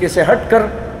طریقے سے ہٹ کر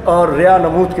اور ریا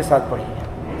نمود کے ساتھ پڑھی ہے۔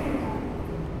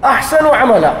 احسن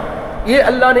عملا، یہ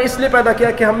اللہ نے اس لیے پیدا کیا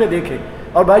کہ ہم نے دیکھے۔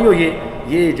 اور بھائیو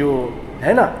یہ جو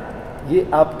ہے نا، یہ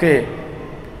آپ کے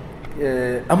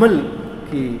عمل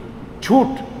کی چھوٹ،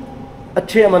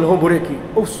 اچھے عمل ہوں برے کی،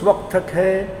 اس وقت تک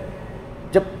ہے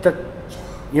جب تک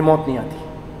یہ موت نہیں آتی۔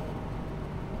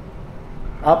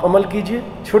 آپ عمل کیجئے،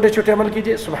 چھوٹے چھوٹے عمل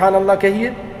کیجئے، سبحان اللہ کہیے۔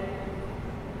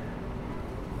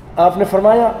 آپ نے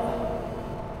فرمایا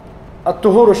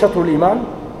الطہور شطر الایمان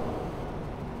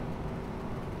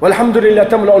والحمدللہ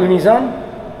تملأ المیزان،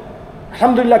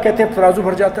 الحمدللہ کہتے ہیں ترازو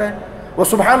بھر جاتا ہے،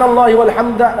 وسبحان اللہ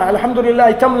والحمدللہ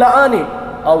تملأان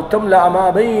او تملأ ما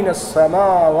بین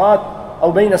السماوات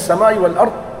او بین السماء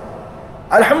والارض،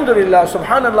 الحمدللہ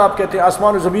سبحان اللہ آپ کہتے ہیں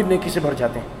آسمان و زمین نیکی سے بھر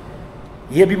جاتے ہیں۔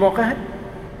 یہ بھی موقع ہے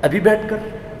ابھی بیٹھ کر،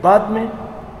 بعد میں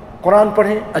قرآن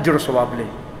پڑھیں اجر و ثواب لیں،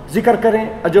 ذکر کریں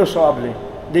اجر و ثواب لیں،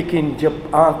 لیکن جب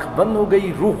آنکھ بند ہو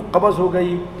گئی، روح قبض ہو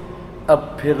گئی، اب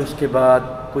پھر اس کے بعد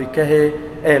کوئی کہے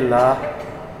اے اللہ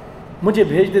مجھے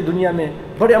بھیج دے دنیا میں،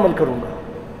 بڑے عمل کروں گا۔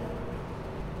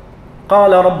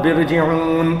 قال رب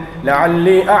ارجعون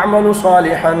لعلی اعمل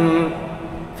صالحا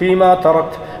فیما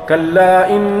ترکت کلا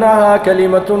انہا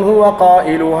کلمۃ هو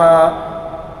قائلها،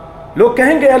 لوگ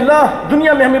کہیں گے اللہ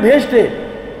دنیا میں ہمیں بھیج دے،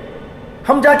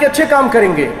 ہم جا کے اچھے کام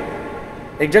کریں گے۔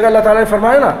 ایک جگہ اللہ تعالیٰ نے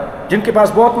فرمایا نا، جن کے پاس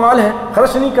بہت مال ہے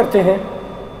خرچ نہیں کرتے ہیں،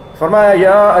 فرمایا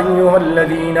یا ایھا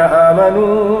الذین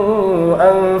آمنوا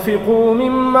انفقوا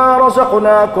مما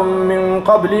رزقناکم من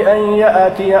قبل ان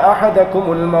یأتی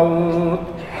احدکم الموت،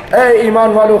 اے ایمان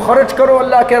والو خرچ کرو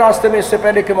اللہ کے راستے میں اس سے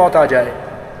پہلے کہ موت آ جائے۔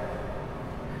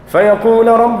 فیقول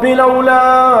رب لولا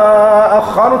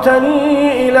اخرتنی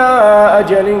الى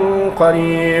اجل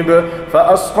قریب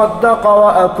فاصدق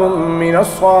واکن من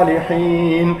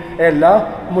الصالحین، اے اللہ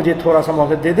مجھے تھوڑا سا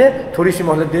مہلت دے دے، تھوڑی سی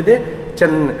مہلت دے دے،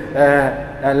 چند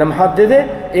لمحات دے دے،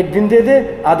 1 دن دے دے،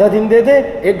 آدھا دن دے دے،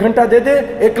 1 گھنٹہ دے دے،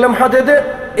 1 لمحہ دے دے،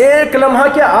 1 لمحہ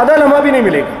کیا آدھا لمحہ بھی نہیں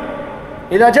ملے گا۔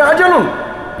 اذا جاء اجل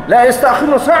لا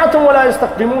يستأخرون ساعة ولا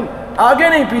يستقدمون، آگے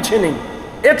نہیں پیچھے نہیں،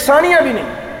 ایک ثانیہ بھی نہیں،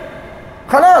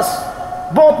 خلاص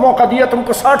بہت موقع دیا تم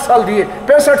کو، 60 سال دیے،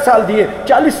 65 سال دیے،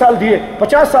 40 سال دیے،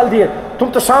 50 سال دیے،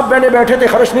 تم تو سانپ بہنے بیٹھے تھے،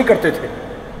 خرچ نہیں کرتے تھے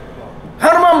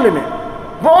ہر معاملے میں،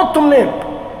 بہت تم نے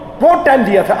بہت ٹائم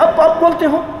دیا تھا، اب بولتے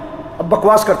ہو، اب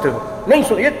بکواس کرتے ہو، نہیں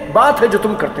سن، یہ بات ہے جو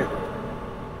تم کرتے ہو.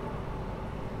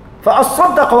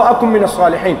 فَأَصَّدَّقَ وَأَكُن مِّنَ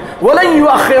الصَّالِحِينَ وَلَن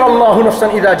يُؤَخِّرَ اللَّهُ نَفْسًا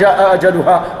إِذَا جَاءَ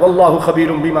أَجَلُهَا وَاللَّهُ خَبِيرٌ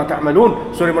بِمَا تَعْمَلُونَ.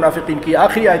 سورہ منافقین کی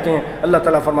آخری آیتیں ہیں. اللہ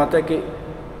تعالیٰ فرماتا ہے کہ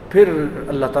پھر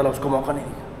اللہ تعالیٰ اس کو موقع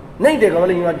نہیں دے گا.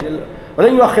 وَلَن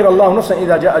يُؤَخِّرَ اللَّهُ نَفْسًا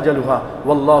إِذَا جَاءَ أَجَلُهَا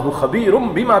وَاللَّهُ خَبِيرٌ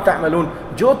بِمَا تَعْمَلُونَ.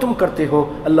 جو تم کرتے ہو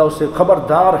اللہ اس سے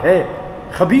خبردار ہے.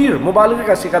 خبیر مبالغے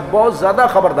کا صیغہ، بہت زیادہ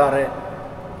خبردار ہے.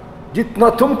 جتنا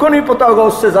تم کو نہیں پتا ہوگا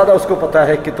اس سے زیادہ اس کو پتا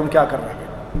ہے کہ تم کیا کر رہے ہو.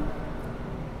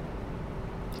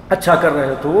 اچھا کر رہے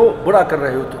ہو تو وہ، برا کر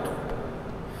رہے ہو تو تم.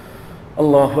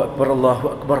 اللہ اکبر اللہ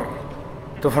اکبر.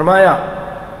 تو فرمایا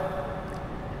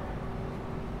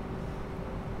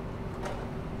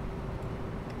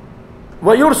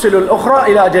وَيُرْسِلُ الْأُخْرَى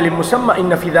إِلَى أَجَلٍ مُّسَمًّى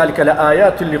إِنَّ فِي ذَلِكَ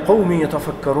لَآيَاتٍ لِقَوْمٍ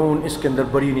يَتَفَكَّرُونَ. اس کے اندر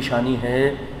بڑی نشانی ہے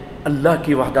اللہ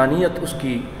کی وحدانیت، اس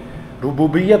کی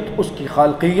ربوبیت، اس کی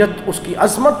خالقیت، اس کی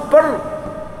عظمت پر،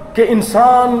 کہ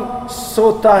انسان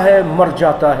سوتا ہے، مر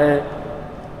جاتا ہے،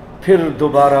 پھر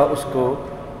دوبارہ اس کو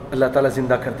اللہ تعالیٰ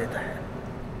زندہ کر دیتا ہے.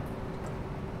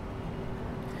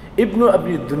 ابن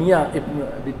ابی دنیا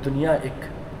ایک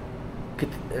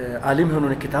عالم ہے، انہوں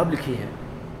نے کتاب لکھی ہے،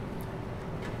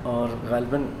 اور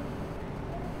غالباً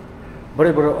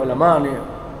بڑے بڑے علماء نے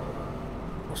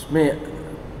اس میں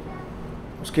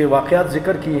اس کے واقعات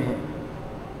ذکر کیے ہیں.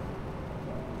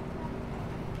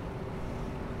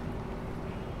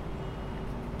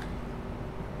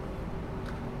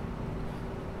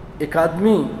 ایک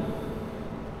آدمی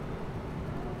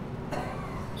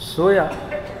سویا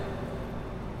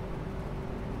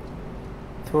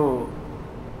تو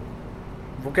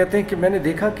وہ کہتے ہیں کہ میں نے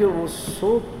دیکھا کہ وہ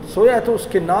سویا تو اس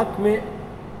کے ناک میں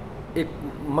ایک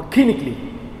مکھی نکلی.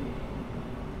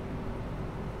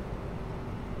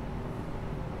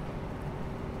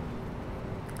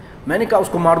 میں نے کہا اس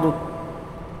کو مار دوں،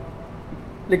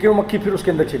 لیکن وہ مکھی پھر اس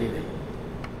کے اندر چلی گئی.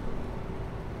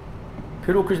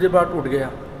 پھر وہ کچھ دیر بعد اٹھ گیا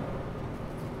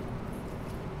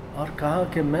اور کہا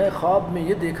کہ میں خواب میں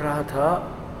یہ دیکھ رہا تھا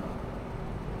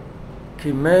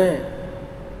کہ میں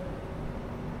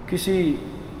کسی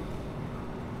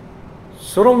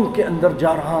سرنگ کے اندر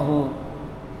جا رہا ہوں،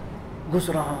 گھس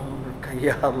رہا ہوں. کہا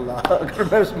یا اللہ، اگر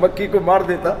میں اس مکھی کو مار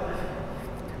دیتا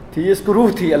تو یہ اس کو روح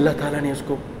تھی. اللہ تعالیٰ نے اس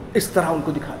کو اس طرح ان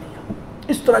کو دکھا دیا.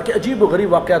 اس طرح کے عجیب و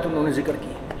غریب واقعات انہوں نے ذکر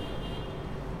کیے.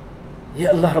 یہ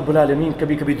اللہ رب العالمین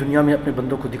کبھی کبھی دنیا میں اپنے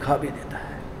بندوں کو دکھا بھی دیتا ہے.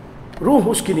 روح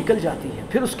اس کی نکل جاتی ہے،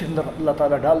 پھر اس کے اندر اللہ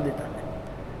تعالیٰ ڈال دیتا ہے.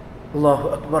 اللہ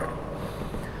اکبر.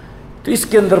 تو اس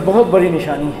کے اندر بہت بڑی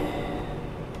نشانی ہے.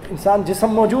 انسان جسم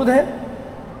موجود ہے،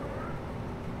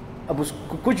 اب اس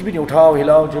کو کچھ بھی نہیں، اٹھاؤ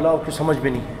ہلاؤ جلاؤ کہ سمجھ بھی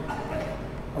نہیں ہے.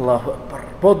 اللہ اکبر.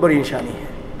 بہت بڑی نشانی ہے.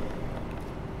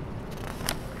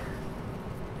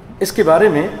 اس کے بارے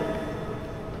میں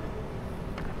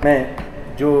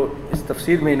جو اس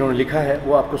تفسیر میں انہوں نے لکھا ہے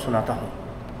وہ آپ کو سناتا ہوں.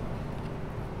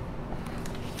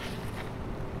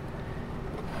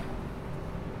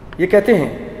 یہ کہتے ہیں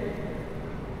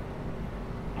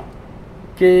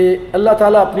کہ اللہ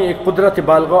تعالیٰ اپنی ایک قدرت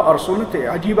بالغہ اور سنت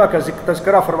عجیبہ کا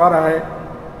تذکرہ فرما رہا ہے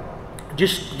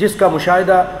جس کا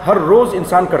مشاہدہ ہر روز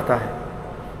انسان کرتا ہے.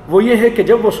 وہ یہ ہے کہ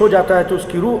جب وہ سو جاتا ہے تو اس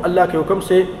کی روح اللہ کے حکم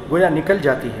سے گویا نکل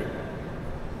جاتی ہے،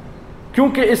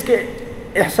 کیونکہ اس کے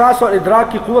احساس اور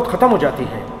ادراک کی قوت ختم ہو جاتی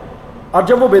ہے. اور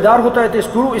جب وہ بیدار ہوتا ہے تو اس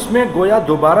کی روح اس میں گویا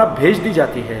دوبارہ بھیج دی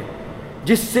جاتی ہے،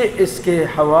 جس سے اس کے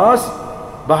حواس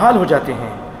بحال ہو جاتے ہیں.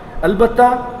 البتہ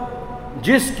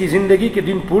جس کی زندگی کے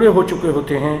دن پورے ہو چکے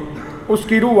ہوتے ہیں اس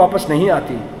کی روح واپس نہیں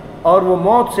آتی اور وہ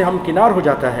موت سے ہمکنار ہو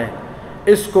جاتا ہے.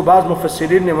 اس کو بعض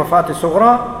مفسرین نے وفات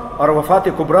صغریٰ اور وفات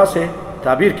کبریٰ سے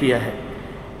تعبیر کیا ہے.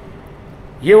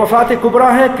 یہ وفات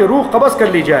کبریٰ ہے کہ روح قبض کر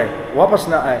لی جائے، واپس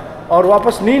نہ آئے، اور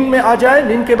واپس نیند میں آ جائے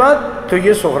نیند کے بعد، تو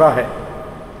یہ صغریٰ ہے.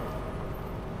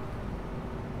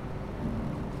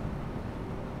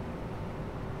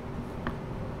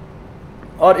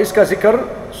 اور اس کا ذکر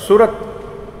سورۃ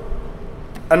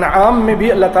انعام میں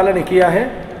بھی اللہ تعالیٰ نے کیا ہے.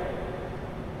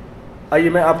 آئیے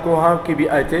میں آپ کو وہاں کی بھی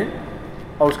آیتیں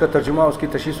اور اس کا ترجمہ، اس کی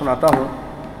تشریح سناتا ہوں.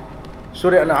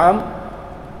 سورہ انعام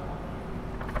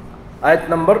آیت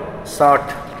نمبر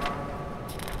 60.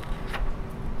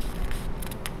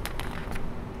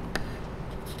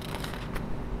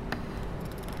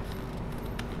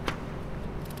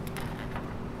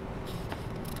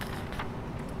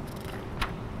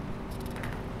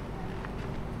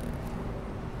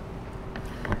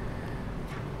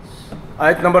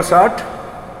 آیت نمبر 60.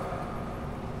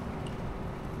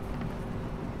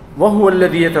 وَهُوَ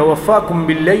الَّذِي يَتَوَفَّاكُمْ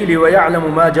بِاللَّيْلِ وَيَعْلَمُ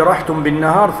مَا جَرَحْتُمْ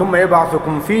بِالنَّهَارِ ثُمَّ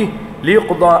يَبْعَثُكُمْ فِيهِ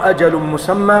لِيَقْضَىٰ أَجَلٌ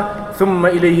مُّسَمًّى ثُمَّ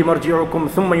إِلَيْهِ مَرْجِعُكُمْ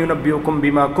ثُمَّ يُنَبِّئُكُم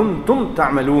بِمَا كُنتُمْ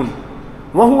تَعْمَلُونَ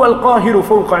وَهُوَ الْقَاهِرُ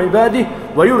فَوْقَ عِبَادِهِ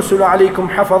وَيُرْسِلُ عَلَيْكُمْ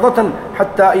حَفَظَةً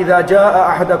حَتَّىٰ إِذَا جَاءَ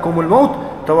أَحَدَكُمُ الْمَوْتُ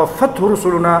تَوَفَّتْهُ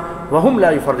رُسُلُنَا وَهُمْ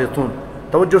لَا يُفَرِّطُونَ.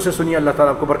 توجہ سے سنیے، اللہ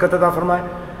تعالیٰ آپ کو برکت عطا فرمائے.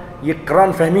 یہ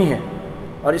قرآن فہمی ہے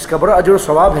اور اس کا بڑا اجر و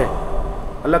ثواب ہے.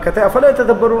 اللہ کہتا ہے افلا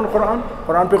یتدبرون القرآن،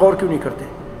 قرآن پہ غور کیوں نہیں کرتے،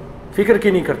 فکر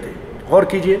کیوں نہیں کرتے؟ غور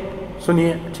کیجئے،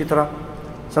 سنیے اچھی طرح،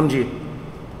 سمجھیے.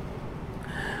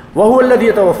 وَهُوَ الَّذِي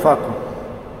يَتَوَفَّاكُمْ،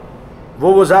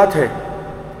 وہ ذات ہے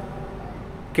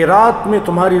کہ رات میں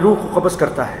تمہاری روح کو قبض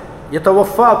کرتا ہے.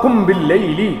 يَتَوَفَّاكُمْ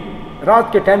بِاللَّيْلِ، رات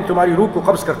کے ٹائم تمہاری روح کو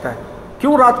قبض کرتا ہے.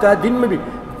 کیوں رات کا ہے؟ دن میں بھی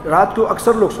رات کو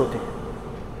اکثر لوگ سوتے ہیں،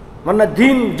 ورنہ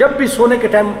دن جب بھی سونے کے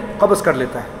ٹائم قبض کر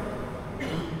لیتا ہے.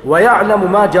 وَيَعْلَمُ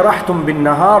مَا جَرَحْتُمْ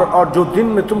بِالنَّهَارِ، اور جو دن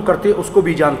میں تم کرتے اس کو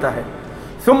بھی جانتا ہے.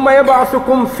 ثُمَّ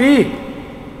يَبْعَثُكُمْ فِيهِ،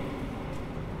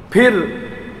 پھر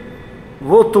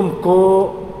وہ تم کو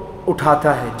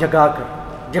اٹھاتا ہے، جگا کر،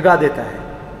 جگا دیتا ہے،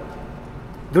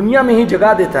 دنیا میں ہی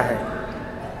جگا دیتا ہے.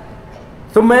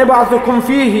 ثُمَّ يَبْعَثُكُمْ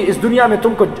فِيهِ، اس دنیا میں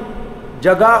تم کو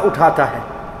جگا اٹھاتا ہے.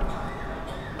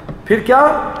 پھر کیا؟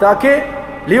 تاکہ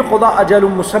لِيَقْضَىٰ أَجَلٌ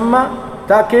مُّسَمًّى،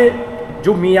 تاکہ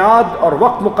جو میعاد اور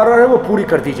وقت مقرر ہے وہ پوری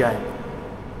کر دی جائے.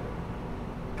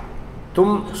 تم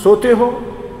سوتے ہو،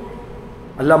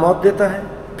 اللہ موت دیتا ہے،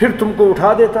 پھر تم کو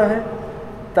اٹھا دیتا ہے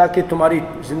تاکہ تمہاری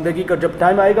زندگی کا جب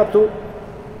ٹائم آئے گا تو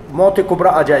موت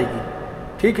کبریٰ آ جائے گی.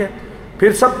 ٹھیک ہے؟ پھر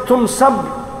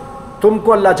تم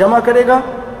کو اللہ جمع کرے گا.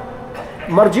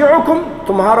 مرجعکم،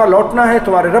 تمہارا لوٹنا ہے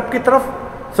تمہارے رب کی طرف.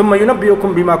 ثم ينبئکم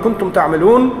بما کنتم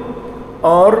تعملون،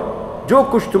 اور جو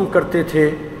کچھ تم کرتے تھے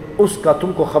اس کا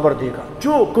تم کو خبر دے گا،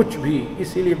 جو کچھ بھی.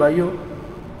 اسی لیے بھائیو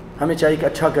ہمیں چاہیے کہ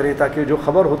اچھا کریں تاکہ جو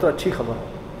خبر ہو تو اچھی خبر ہو.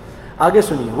 آگے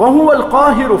سنیے. وَهُوَ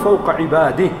الْقَاهِرُ فَوْقَ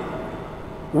عِبَادِهِ،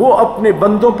 وہ اپنے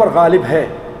بندوں پر غالب ہے،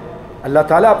 اللہ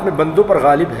تعالیٰ اپنے بندوں پر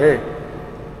غالب ہے.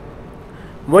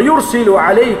 وَيُرْسِلُ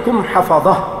عَلَيْكُمْ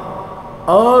حَفَظَةً،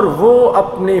 اور وہ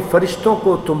اپنے فرشتوں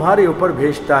کو تمہارے اوپر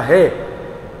بھیجتا ہے.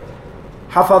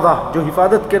 حفظہ جو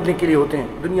حفاظت کرنے کے لیے ہوتے ہیں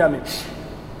دنیا میں،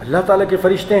 اللہ تعالیٰ کے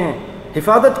فرشتے ہیں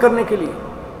حفاظت کرنے کے لیے،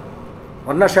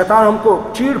 ورنہ شیطان ہم کو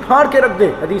چیر پھاڑ کے رکھ دے.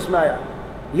 حدیث میں آیا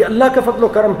یہ اللہ کا فضل و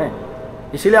کرم ہے.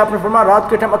 اسی لیے آپ نے فرمایا رات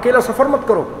کے ٹائم اکیلا سفر مت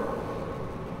کرو.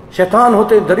 شیطان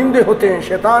ہوتے ہیں، درندے ہوتے ہیں،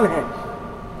 شیطان ہیں،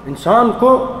 انسان کو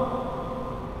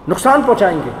نقصان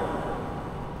پہنچائیں گے.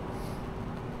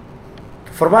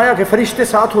 فرمایا کہ فرشتے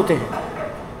ساتھ ہوتے ہیں.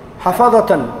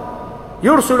 حفظۃ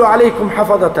یرسل علیکم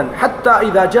حفظۃ حتی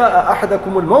اذا جاء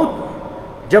احدکم الموت،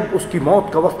 جب اس کی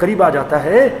موت کا وقت قریب آ جاتا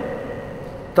ہے.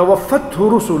 توفتہ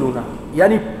رسولنا،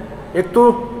 یعنی ایک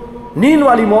تو نیند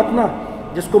والی موت نہ،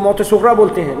 جس کو موت صغریٰ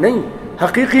بولتے ہیں، نہیں،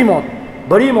 حقیقی موت،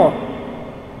 بڑی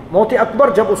موت، موت اکبر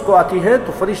جب اس کو آتی ہے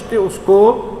تو فرشتے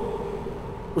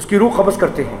اس کی روح قبض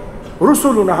کرتے ہیں.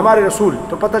 رسولنا، ہمارے رسول.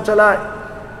 تو پتہ چلا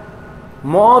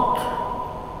موت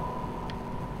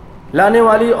لانے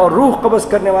والی اور روح قبض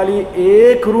کرنے والی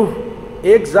ایک روح،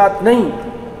 ایک ذات نہیں،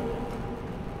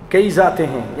 کئی ذاتیں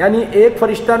ہیں، یعنی ایک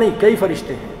فرشتہ نہیں، کئی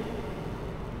فرشتے ہیں.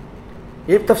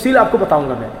 ایک تفصیل آپ کو بتاؤں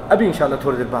گا میں ابھی انشاءاللہ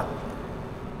تھوڑی دیر بعد.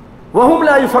 وَهُمْ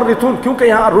لَا يُفَرِّطُونَ، کیونکہ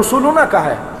یہاں رسولنا کہا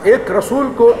ہے، ایک رسول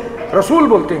کو رسول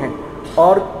بولتے ہیں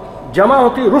اور جمع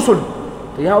ہوتی رسل،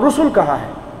 تو یہاں رسل کہا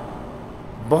ہے.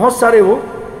 بہت سارے وہ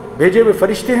بھیجے ہوئے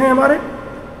فرشتے ہیں ہمارے،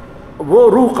 وہ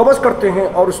روح قبض کرتے ہیں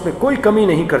اور اس میں کوئی کمی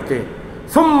نہیں کرتے.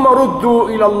 ثُمَّ رُدُّوا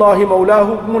إِلَى اللَّهِ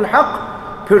مَوْلَاهُمُ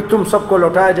الْحَقِّ، پھر تم سب کو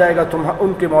لوٹایا جائے گا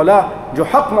ان کے مولا جو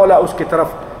حق مولا اس کی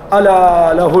طرف.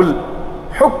 أَلَا لَهُ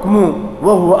الْحُكْمُ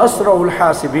وَهُوَ أَسْرَعُ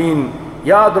الْحَاسِبِينَ،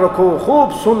 یاد رکھو،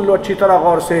 خوب سن لو اچھی طرح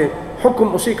غور سے،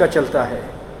 حکم اسی کا چلتا ہے،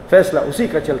 فیصلہ اسی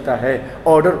کا چلتا ہے،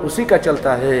 آرڈر اسی کا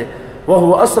چلتا ہے.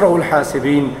 وَهُوَ أَسْرَعُ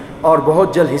الْحَاسِبِينَ، اور بہت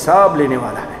جلد حساب لینے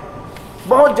والا ہے،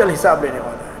 بہت جلد حساب لینے والا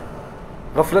ہے.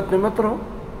 غفلت میں مت رہو،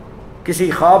 کسی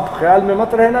خواب خیال میں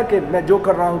مت رہنا کہ میں جو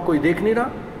کر رہا ہوں کوئی دیکھ نہیں رہا.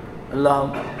 اللہ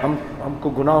ہم کو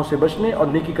گناہوں سے بچنے اور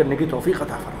نیکی کرنے کی توفیق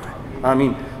عطا فرمائے،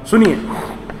 آمین. سنیے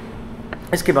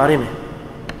اس کے بارے میں.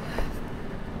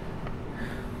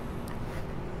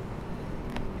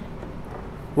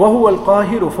 وَهُوَ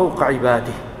الْقَاهِرُ فَوْقَ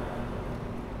عِبَادِهِ،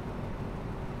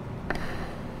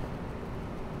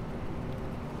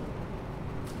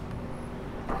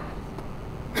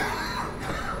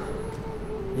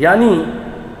 یعنی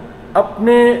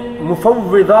اپنے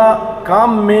مفوضہ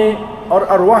کام میں اور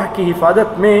ارواح کی حفاظت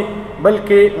میں،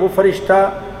 بلکہ وہ فرشتہ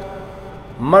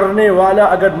مرنے والا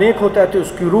اگر نیک ہوتا ہے تو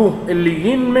اس کی روح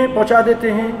علیین میں پہنچا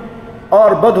دیتے ہیں، اور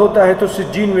بد ہوتا ہے تو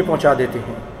سجین میں پہنچا دیتے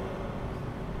ہیں.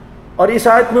 اور اس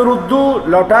آیت میں ردو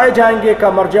لوٹائے جائیں گے کا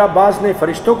مرجع بعض نے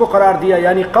فرشتوں کو قرار دیا،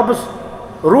 یعنی قبض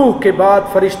روح کے بعد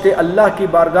فرشتے اللہ کی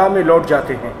بارگاہ میں لوٹ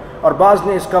جاتے ہیں، اور بعض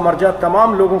نے اس کا مرجع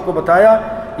تمام لوگوں کو بتایا،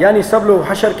 یعنی سب لوگ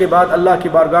حشر کے بعد اللہ کی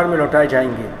بارگاہ میں لوٹائے جائیں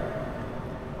گے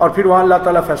اور پھر وہاں اللہ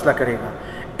تعالیٰ فیصلہ کرے گا۔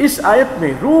 اس آیت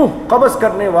میں روح قبض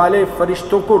کرنے والے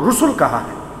فرشتوں کو رسل کہا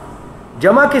ہے،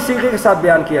 جمع کے صیغے کے ساتھ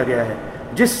بیان کیا گیا ہے،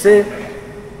 جس سے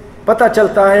پتہ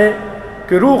چلتا ہے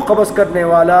کہ روح قبض کرنے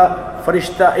والا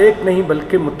فرشتہ ایک نہیں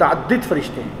بلکہ متعدد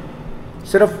فرشتے ہیں،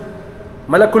 صرف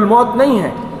ملک الموت نہیں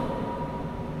ہے،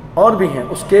 اور بھی ہیں،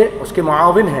 اس کے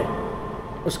معاون ہیں،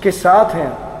 اس کے ساتھ ہیں۔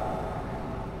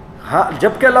 ہاں،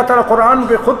 جبکہ اللہ تعالیٰ قرآن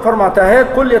پہ خود فرماتا ہے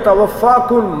قُلْ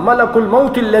يَتَوَفَّاكُمْ مَلَكُ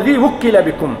الْمَوْتِ الَّذِي وُكِّلَ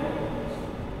بِكُمْ،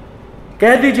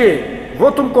 کہہ دیجئے وہ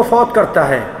تم کو فوت کرتا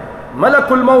ہے،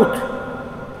 ملک الموت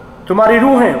تمہاری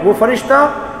روح ہے، وہ فرشتہ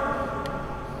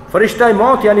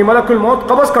موت یعنی ملک الموت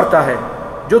قبض کرتا ہے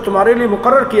جو تمہارے لیے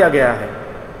مقرر کیا گیا ہے۔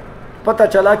 پتہ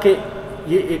چلا کہ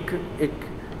یہ ایک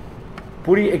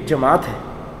پوری ایک جماعت ہے،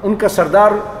 ان کا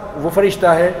سردار وہ فرشتہ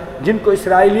ہے جن کو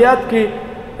اسرائیلیات کی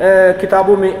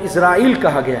کتابوں میں اسرائیل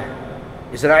کہا گیا ہے،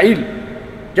 اسرائیل،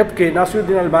 جبکہ ناصر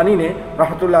الدین البانی نے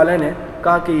رحمۃ اللہ علیہ نے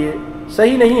کہا کہ یہ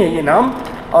صحیح نہیں ہے، یہ نام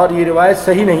اور یہ روایت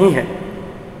صحیح نہیں ہے،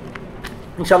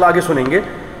 انشاءاللہ آگے سنیں گے۔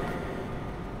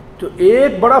 تو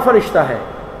ایک بڑا فرشتہ ہے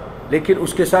لیکن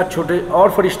اس کے ساتھ چھوٹے اور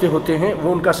فرشتے ہوتے ہیں،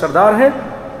 وہ ان کا سردار ہے،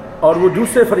 اور وہ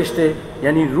دوسرے فرشتے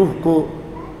یعنی روح کو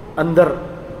اندر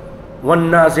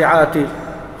والنازعات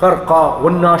غرقا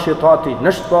والناشطات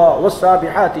نشطا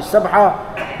والسابحات سبحا،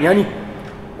 یعنی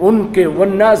ان کے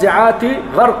والنازعات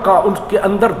غرقا، ان کے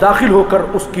اندر داخل ہو کر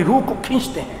اس کی روح کو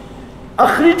کھینچتے ہیں۔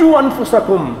 اخرجوا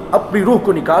انفسکم، اپنی روح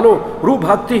کو نکالو، روح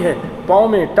بھاگتی ہے، پاؤں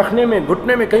میں، ٹخنے میں،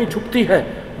 گھٹنے میں کہیں چھپتی ہے،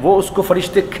 وہ اس کو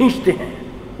فرشتے کھینچتے ہیں۔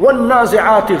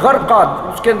 والنازعات غرقا،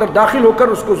 اس کے اندر داخل ہو کر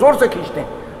اس کو زور سے کھینچتے ہیں۔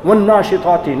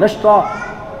 والناشطات نشطا،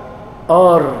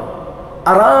 اور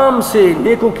آرام سے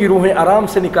نیکوں کی روحیں آرام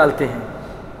سے نکالتے ہیں۔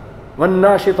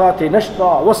 والناشطات نشطا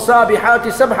والسابحات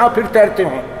سبحا، پھر تیرتے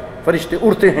ہیں فرشتے،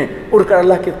 اڑتے ہیں، اڑ کر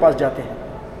اللہ کے پاس جاتے ہیں۔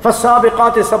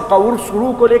 فالسابقات سبقا، اس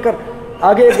روح کو لے کر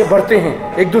آگے بڑھتے ہیں،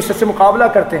 ایک دوسرے سے مقابلہ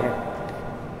کرتے ہیں۔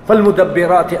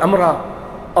 فالمدبرات امرا،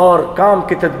 اور کام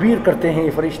کی تدبیر کرتے ہیں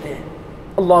یہ فرشتے۔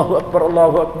 اللہ اکبر،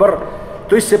 اللہ اکبر۔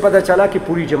 تو اس سے پتہ چلا کہ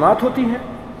پوری جماعت ہوتی ہے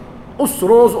اس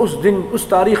روز، اس دن، اس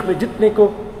تاریخ میں جتنے کو۔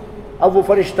 اب وہ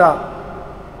فرشتہ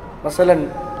مثلا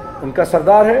ان کا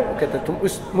سردار ہے، وہ کہتے ہیں تم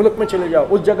اس ملک میں چلے جاؤ،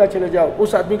 اس جگہ چلے جاؤ،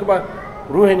 اس آدمی کے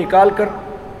پاس روحیں نکال کر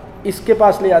اس کے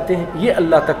پاس لے آتے ہیں، یہ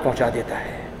اللہ تک پہنچا دیتا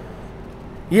ہے،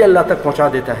 یہ اللہ تک پہنچا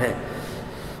دیتا ہے۔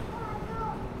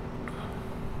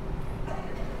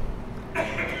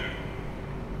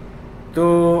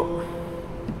 تو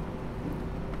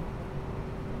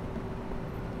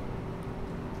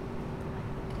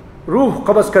روح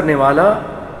قبض کرنے والا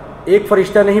ایک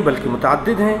فرشتہ نہیں بلکہ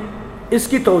متعدد ہیں۔ اس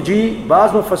کی توجیہ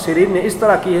بعض مفسرین نے اس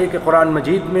طرح کی ہے کہ قرآن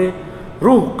مجید میں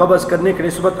روح قبض کرنے کی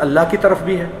نسبت اللہ کی طرف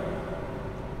بھی ہے۔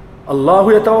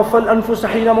 اللہ یتوفی الانفس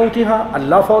حین موتها،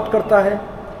 اللہ فوت کرتا ہے،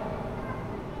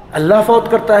 اللہ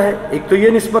فوت کرتا ہے، ایک تو یہ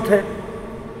نسبت ہے۔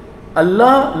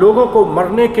 اللہ لوگوں کو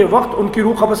مرنے کے وقت ان کی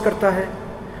روح قبض کرتا ہے،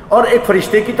 اور ایک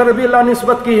فرشتے کی طرف بھی اللہ نے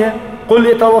نسبت کی ہے۔ قل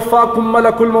یتوفاکم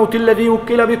ملک الموت الذی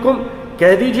وکل بکم،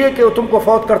 کہہ دیجئے کہ وہ تم کو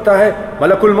فوت کرتا ہے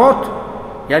ملک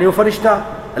الموت، یعنی وہ فرشتہ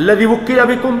الذی وکل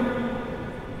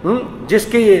بکم، جس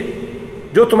کے یہ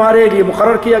جو تمہارے لیے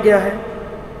مقرر کیا گیا ہے۔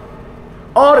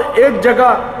 اور ایک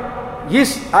جگہ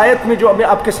اس آیت میں جو ابھی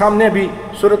آپ کے سامنے بھی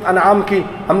سورۃ انعام کی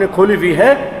ہم نے کھولی ہوئی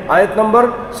ہے، آیت نمبر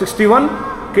 61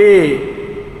 کہ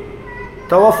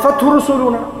توفت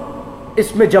رسولنا،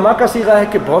 اس میں جمع کا صیغہ ہے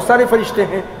کہ بہت سارے فرشتے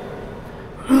ہیں،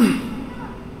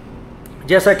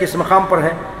 جیسا کہ اس مقام پر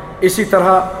ہے۔ اسی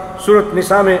طرح سورۃ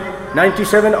نساء میں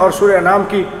 97 اور سورہ انعام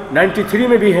کی 93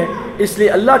 میں بھی ہے۔ اس لیے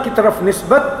اللہ کی طرف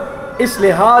نسبت اس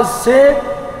لحاظ سے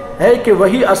ہے کہ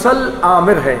وہی اصل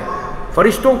آمر ہے،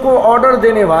 فرشتوں کو آرڈر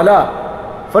دینے والا،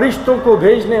 فرشتوں کو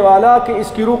بھیجنے والا کہ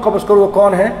اس کی روح قبض کرو، وہ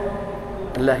کون ہے؟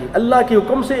 اللہ ہی۔ اللہ کے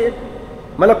حکم سے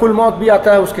ملک الموت بھی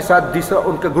آتا ہے، اس کے ساتھ دوسرا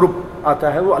ان کا گروپ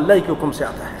آتا ہے، وہ اللہ کے حکم سے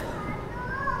آتا ہے۔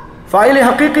 فاعل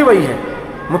حقیقی وہی ہے۔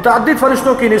 متعدد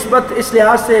فرشتوں کی نسبت اس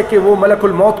لحاظ سے ہے کہ وہ ملک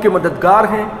الموت کے مددگار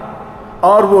ہیں،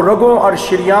 اور وہ رگوں اور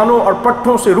شریانوں اور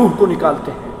پٹھوں سے روح کو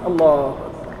نکالتے ہیں۔ اللہ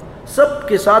اکبر، سب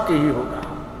کے ساتھ یہی ہوگا۔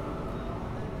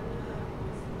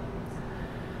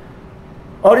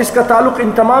 اور اس کا تعلق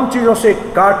ان تمام چیزوں سے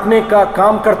کاٹنے کا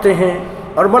کام کرتے ہیں۔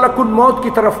 اور ملک الموت کی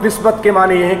طرف نسبت کے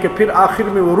معنی یہ ہے کہ پھر آخر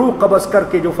میں وہ روح قبض کر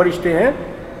کے جو فرشتے ہیں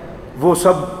وہ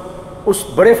سب اس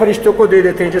بڑے فرشتے کو دے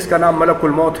دیتے ہیں جس کا نام ملک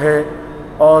الموت ہے،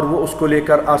 اور وہ اس کو لے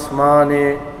کر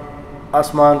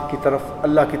آسمان کی طرف،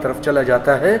 اللہ کی طرف چلا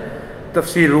جاتا ہے۔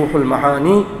 تفسیر روح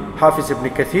المعانی حافظ ابن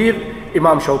کثیر،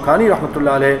 امام شوکانی رحمۃ اللہ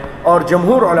علیہ اور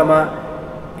جمہور علماء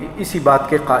اسی بات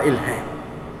کے قائل ہیں۔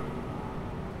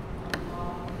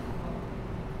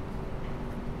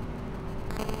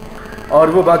 اور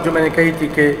وہ بات جو میں نے کہی تھی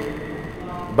کہ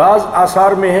بعض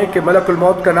آثار میں ہے کہ ملک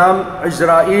الموت کا نام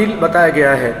عزرائیل بتایا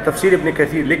گیا ہے، تفسیر ابن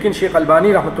کثیر، لیکن شیخ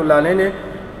البانی رحمۃ اللہ علیہ نے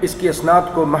اس کی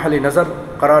اسناد کو محل نظر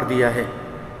قرار دیا ہے۔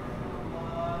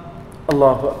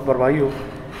 اللہ اکبر بھائیو،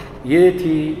 یہ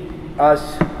تھی آج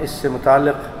اس سے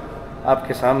متعلق آپ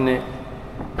کے سامنے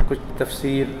کچھ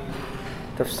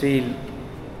تفصیل۔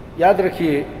 یاد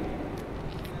رکھیے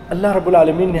اللہ رب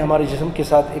العالمین نے ہمارے جسم کے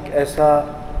ساتھ ایک ایسا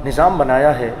نظام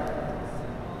بنایا ہے۔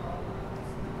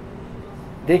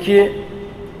 دیکھیے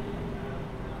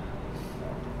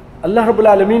اللہ رب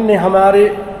العالمین نے ہمارے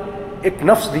ایک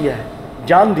نفس دیا ہے،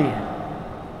 جان دی ہے۔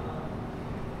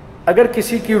 اگر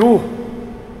کسی کی روح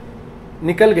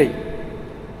نکل گئی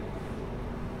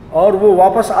اور وہ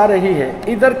واپس آ رہی ہے،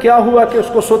 ادھر کیا ہوا کہ اس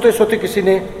کو سوتے سوتے کسی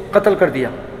نے قتل کر دیا،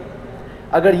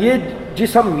 اگر یہ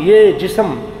جسم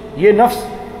یہ نفس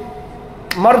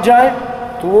مر جائے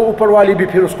تو وہ اوپر والی بھی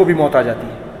پھر اس کو بھی موت آ جاتی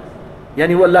ہے،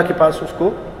 یعنی وہ اللہ کے پاس اس کو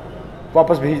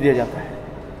واپس بھیج دیا جاتا ہے۔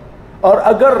 اور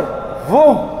اگر وہ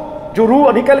جو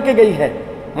روح نکل کے گئی ہے،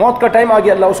 موت کا ٹائم آ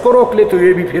گیا، اللہ اس کو روک لے تو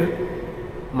یہ بھی پھر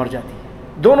مر جاتی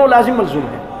ہے۔ دونوں لازم ملزوم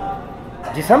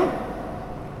ہیں، جسم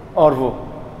اور وہ۔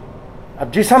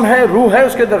 اب جسم ہے، روح ہے،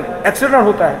 اس کے اندر ایکسیڈنٹ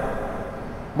ہوتا ہے،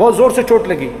 بہت زور سے چوٹ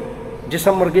لگی،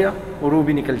 جسم مر گیا، وہ روح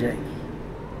بھی نکل جائے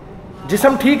گی۔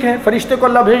 جسم ٹھیک ہے، فرشتے کو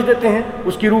اللہ بھیج دیتے ہیں،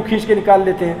 اس کی روح کھینچ کے نکال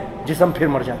لیتے ہیں، جسم پھر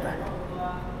مر جاتا ہے۔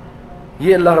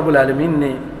 یہ اللہ رب العالمین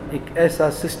نے ایک ایسا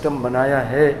سسٹم بنایا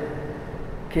ہے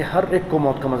کہ ہر ایک کو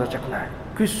موت کا مزہ چکھنا ہے،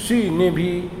 کسی نے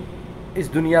بھی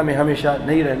اس دنیا میں ہمیشہ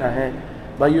نہیں رہنا ہے۔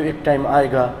 بھائیو ایک ٹائم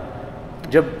آئے گا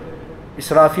جب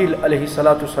اسرافیل علیہ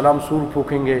السلام سور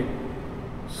پھونکیں گے،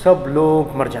 سب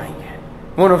لوگ مر جائیں گے۔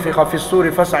 وَنُفِخَ فِي الصُّورِ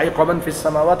فَصَعِقَ مَن فِي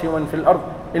السَّمَاوَاتِ وَمَن فِي الْأَرْضِ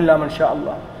إِلَّا مَن شَاءَ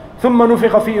اللَّهُ ثُمَّ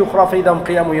نُفِخَ فِيهِ أُخْرَىٰ فَإِذَا هُمْ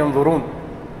قِيَامٌ يَنظُرُونَ۔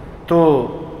 تو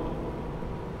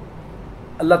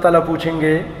اللہ تعالیٰ پوچھیں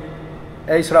گے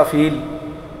اے اسرافیل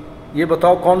یہ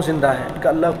بتاؤ کون زندہ ہے؟ کہ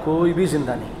اللہ کوئی بھی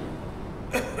زندہ نہیں،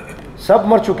 سب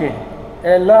مر چکے ہیں۔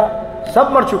 اے اللہ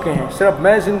سب مر چکے ہیں، صرف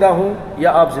میں زندہ ہوں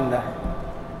یا آپ زندہ ہیں؟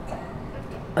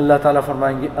 اللہ تعالیٰ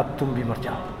فرمائیں گے اب تم بھی مر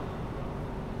جاؤ،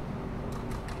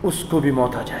 اس کو بھی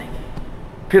موت آ جائے گی۔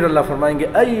 پھر اللہ فرمائیں گے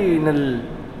این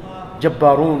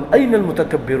الجبارون این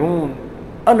المتکبرون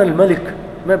انا الملک،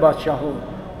 میں بادشاہ ہوں،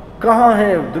 کہاں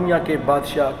ہیں دنیا کے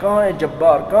بادشاہ، کہاں ہے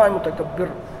جبار، کہاں ہے متکبر؟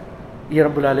 یہ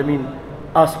رب العالمین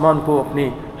آسمان کو اپنے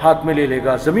ہاتھ میں لے لے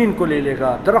گا، زمین کو لے لے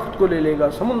گا، درخت کو لے لے گا،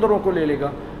 سمندروں کو لے لے گا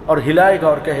اور ہلائے گا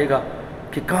اور کہے گا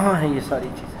کہ کہاں ہیں یہ ساری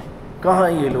چیزیں، کہاں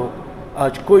ہیں یہ لوگ؟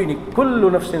 آج کوئی نہیں، کل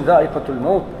نفس ذائقۃ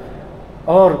الموت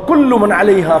اور کل من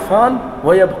علیہا فان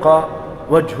ویبقى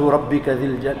وجہ ربک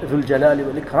ذو الجلال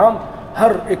والاکرام۔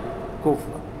 ہر ایک کو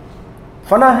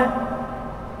فنا ہے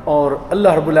اور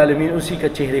اللہ رب العالمین اسی کا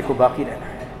چہرے کو باقی رہنا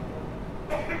ہے۔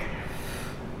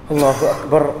 اللہ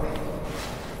اکبر۔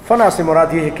 فنا سے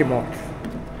مراد یہ ہے کہ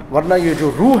موت، ورنہ یہ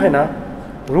جو روح ہے نا،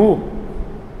 روح،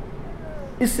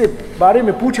 اس سے بارے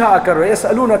میں پوچھا آ کر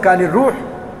یسألونک عن الروح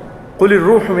قل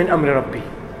الروح من امر ربی،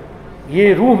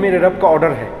 یہ روح میرے رب کا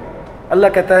آرڈر ہے۔ اللہ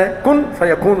کہتا ہے کن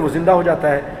فیکون، وہ زندہ ہو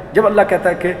جاتا ہے۔ جب اللہ کہتا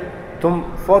ہے کہ تم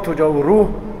فوت ہو جاؤ، روح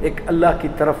ایک اللہ کی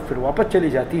طرف پھر واپس چلی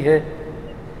جاتی ہے۔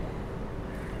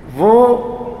 وہ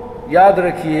یاد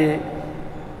رکھیے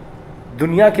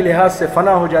دنیا کے لحاظ سے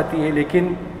فنا ہو جاتی ہے،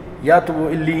 لیکن یا تو وہ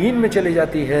علیین میں چلی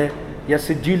جاتی ہے یا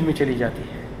سجیل میں چلی جاتی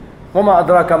ہے۔ وما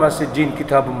ادراک ما سجین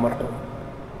کتاب مرقوم،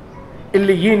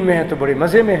 علیین میں ہے تو بڑے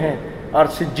مزے میں ہے، اور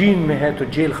سجین میں ہے تو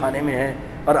جیل خانے میں ہے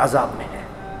اور عذاب میں ہے۔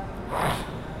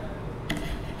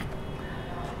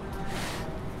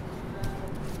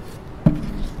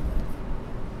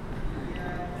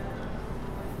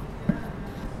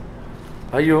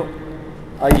 بھائیو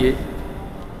آئیے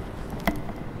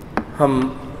ہم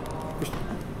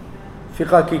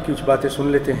فقہ کی کچھ باتیں سن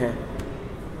لیتے ہیں۔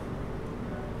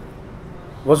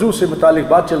 وضو سے متعلق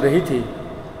بات چل رہی تھی۔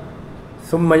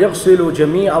 ثم یغسل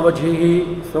جمیع وجہہ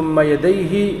ثم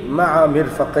یدیہ مع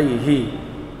مرفقیہ،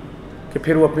 کہ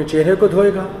پھر وہ اپنے چہرے کو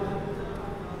دھوئے گا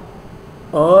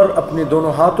اور اپنے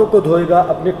دونوں ہاتھوں کو دھوئے گا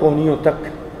اپنے کونیوں تک۔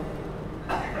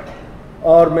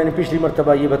 اور میں نے پچھلی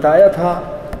مرتبہ یہ بتایا تھا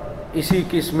اسی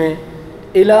قسم میں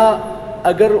الا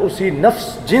اگر اسی نفس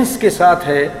جنس کے ساتھ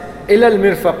ہے الی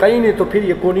المرفقین، تو پھر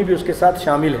یہ کونی بھی اس کے ساتھ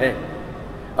شامل ہے۔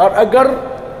 اور اگر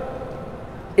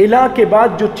الا کے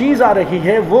بعد جو چیز آ رہی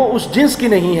ہے وہ اس جنس کی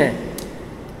نہیں ہے،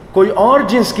 کوئی اور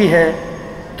جنس کی ہے،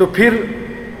 تو پھر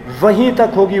وہیں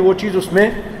تک ہوگی، وہ چیز اس میں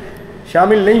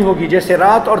شامل نہیں ہوگی۔ جیسے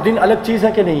رات اور دن الگ چیز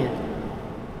ہے کہ نہیں ہے؟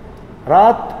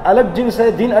 رات الگ جنس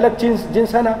ہے، دن الگ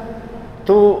جنس ہے نا.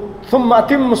 تو ثم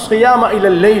اتم الصیام الی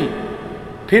اللیل،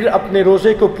 پھر اپنے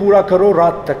روزے کو پورا کرو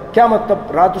رات تک. کیا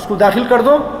مطلب؟ رات اس کو داخل کر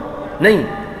دو؟ نہیں،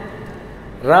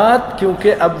 رات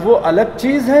کیونکہ اب وہ الگ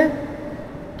چیز ہے،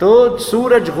 تو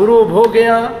سورج غروب ہو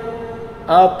گیا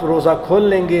آپ روزہ کھول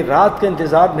لیں گے، رات کا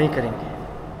انتظار نہیں کریں گے.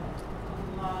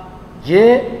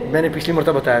 یہ میں نے پچھلی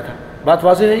مرتبہ بتایا تھا. بات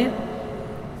واضح ہے یہ؟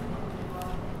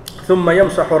 ثم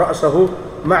یمسح رأسہ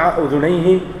مع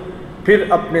اذنیہ، پھر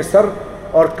اپنے سر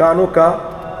اور کانوں کا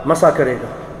مسح کرے گا.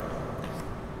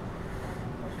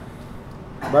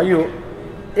 بھائیو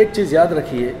ایک چیز یاد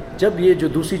رکھیے، جب یہ جو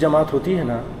دوسری جماعت ہوتی ہے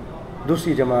نا،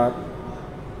 دوسری جماعت،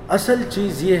 اصل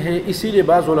چیز یہ ہے، اسی لیے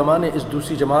بعض علماء نے اس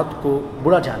دوسری جماعت کو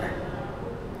برا جانا ہے.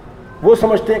 وہ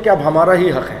سمجھتے ہیں کہ اب ہمارا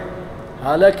ہی حق ہے،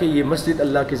 حالانکہ یہ مسجد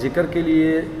اللہ کے ذکر کے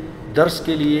لیے، درس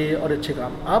کے لیے اور اچھے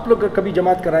کام. آپ لوگ کبھی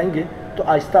جماعت کرائیں گے تو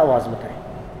آہستہ آواز میں کریں.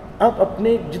 آپ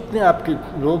اپنے جتنے آپ کے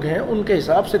لوگ ہیں ان کے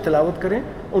حساب سے تلاوت کریں،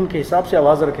 ان کے حساب سے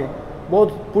آواز رکھیں. بہت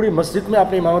پوری مسجد میں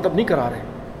آپ نے امامت اب نہیں کرا رہے ہیں،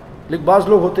 لیکن بعض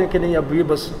لوگ ہوتے ہیں کہ نہیں اب یہ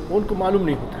بس، ان کو معلوم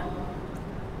نہیں ہوتا ہے،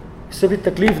 اس سے بھی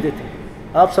تکلیف دیتے ہیں.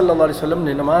 آپ صلی اللہ علیہ وسلم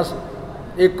نے نماز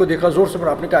ایک کو دیکھا زور سے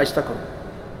پڑھا، آپ نے کہا آہستہ کرو،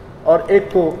 اور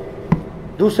ایک کو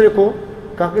دوسرے کو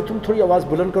کہا کہ تم تھوڑی آواز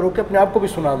بلند کرو کہ اپنے آپ کو بھی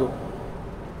سنا دو.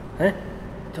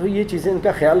 تو یہ چیزیں ان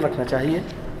کا خیال رکھنا چاہیے.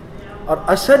 اور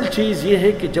اصل چیز یہ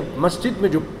ہے کہ جب مسجد میں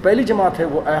جو پہلی جماعت ہے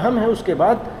وہ اہم ہے، اس کے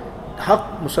بعد حق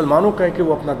مسلمانوں کا ہے کہ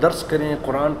وہ اپنا درس کریں،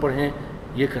 قرآن پڑھیں،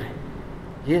 یہ کریں،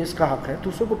 یہ اس کا حق ہے.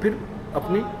 دوسروں کو پھر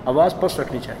اپنی آواز پست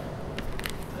رکھنی چاہیے.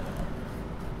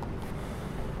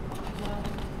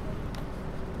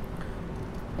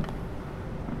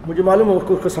 مجھے معلوم ہے اس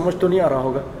کو سمجھ تو نہیں آ رہا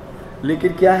ہوگا، لیکن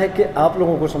کیا ہے کہ آپ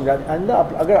لوگوں کو سمجھا دیں. آئندہ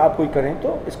اگر آپ کوئی کریں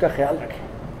تو اس کا خیال رکھیں.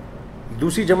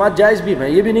 دوسری جماعت جائز بھی، میں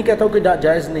یہ بھی نہیں کہتا ہوں کہ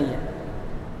جائز نہیں ہے،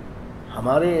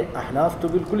 ہمارے احناف تو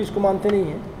بالکل اس کو مانتے نہیں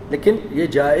ہیں، لیکن یہ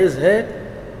جائز ہے.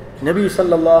 نبی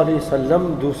صلی اللہ علیہ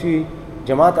وسلم دوسری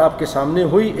جماعت آپ کے سامنے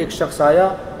ہوئی، ایک شخص آیا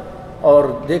اور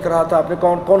دیکھ رہا تھا، آپ نے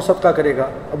کون صدقہ کرے گا؟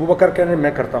 ابو بکر کہنے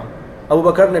میں کرتا ہوں. ابو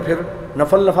بکر نے پھر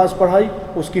نفل نماز پڑھائی،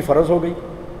 اس کی فرض ہو گئی.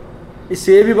 اس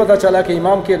سے یہ بھی پتہ چلا کہ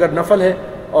امام کی اگر نفل ہے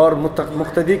اور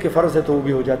مقتدی کی فرض ہے تو وہ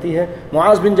بھی ہو جاتی ہے.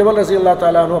 معاذ بن جبل رضی اللہ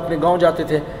تعالیٰ عنہ اپنے گاؤں جاتے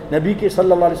تھے، نبی کے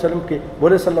صلی اللہ علیہ وسلم کے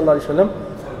بولے صلی اللہ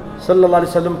علیہ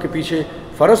وسلم کے پیچھے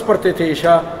فرض پڑھتے تھے،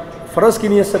 عشاء فرض کی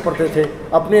نیت سے پڑھتے تھے.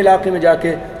 اپنے علاقے میں جا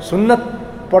کے سنت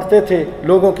پڑھتے تھے،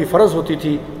 لوگوں کی فرض ہوتی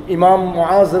تھی. امام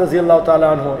معاذ رضی اللہ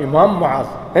تعالیٰ عنہ، امام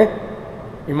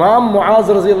معاذ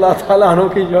رضی اللہ تعالیٰ عنہ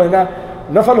کی جو ہے نا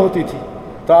نفل ہوتی تھی،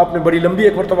 تو آپ نے بڑی لمبی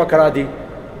ایک مرتبہ کرا دی.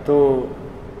 تو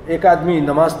ایک آدمی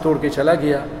نماز توڑ کے چلا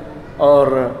گیا اور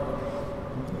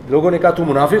لوگوں نے کہا تو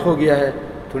منافق ہو گیا ہے،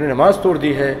 تو نے نماز توڑ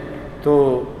دی ہے.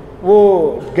 تو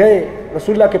وہ گئے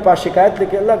رسول اللہ کے پاس شکایت لے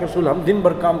کے، اللہ کے رسول ہم دن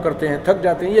بھر کام کرتے ہیں، تھک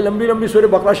جاتے ہیں، یہ لمبی لمبی سورہ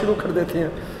بقرہ شروع کر دیتے ہیں.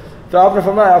 تو آپ نے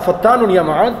فرمایا فتان یا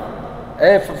معاذ،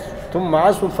 اے تم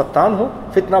معاذ تم فتان ہو،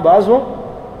 فتنہ باز ہو،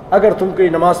 اگر تم کو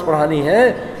نماز پڑھانی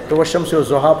ہے تو والشمس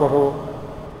والضحیٰ پڑھو.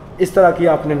 اس طرح کی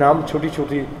آپ نے نام چھوٹی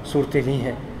چھوٹی صورتیں لی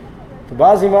ہیں. تو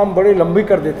بعض امام بڑے لمبی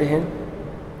کر دیتے ہیں.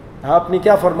 آپ نے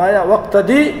کیا فرمایا؟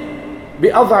 وقتدی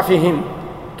باضعفہم،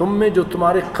 تم میں جو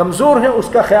تمہارے کمزور ہیں اس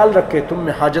کا خیال رکھے. تم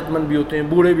میں حاجت مند بھی ہوتے ہیں،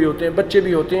 بوڑھے بھی ہوتے ہیں، بچے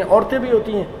بھی ہوتے ہیں، عورتیں بھی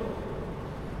ہوتی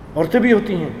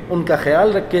ہیں، ان کا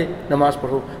خیال رکھ کے نماز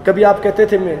پڑھو. کبھی آپ کہتے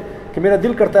تھے کہ میرا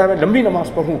دل کرتا ہے میں لمبی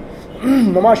نماز پڑھوں،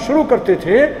 نماز شروع کرتے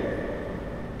تھے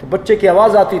تو بچے کی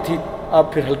آواز آتی تھی،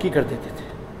 آپ پھر ہلکی کر دیتے تھے.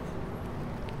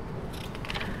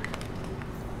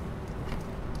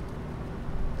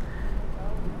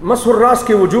 مسح الراس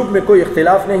کے وجوب میں کوئی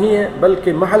اختلاف نہیں ہے،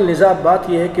 بلکہ محل نزاع بات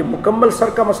یہ ہے کہ مکمل سر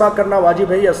کا مسح کرنا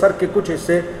واجب ہے یا سر کے کچھ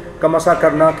حصے کا مسح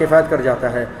کرنا کفایت کر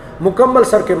جاتا ہے. مکمل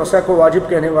سر کے مسح کو واجب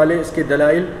کہنے والے اس کے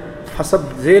دلائل حسب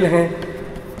ذیل ہیں.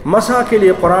 مسح کے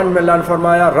لیے قرآن میں اللہ نے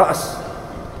فرمایا رأس.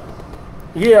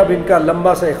 یہ اب ان کا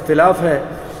لمبا سا اختلاف ہے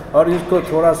اور اس کو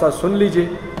تھوڑا سا سن لیجئے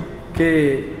کہ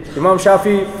امام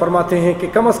شافعی فرماتے ہیں کہ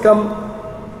کم از کم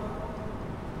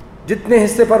جتنے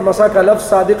حصے پر مسح کا لفظ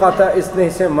صادق آتا ہے اتنے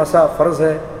حصے مسح فرض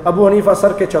ہے. ابو حنیفہ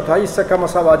سر کے چوتھائی حصے کا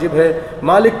مسح واجب ہے.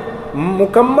 مالک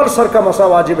مکمل سر کا مسح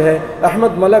واجب ہے.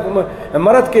 احمد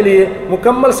مرد کے لیے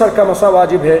مکمل سر کا مسح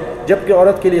واجب ہے، جبکہ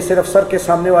عورت کے لیے صرف سر کے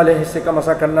سامنے والے حصے کا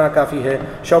مسح کرنا کافی ہے.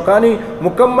 شوکانی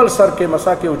مکمل سر کے مسح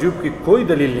کے وجوب کی کوئی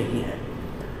دلیل نہیں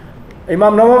ہے.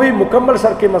 امام نووی مکمل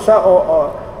سر کا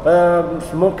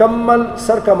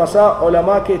مسح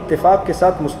علماء کے اتفاق کے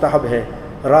ساتھ مستحب ہے.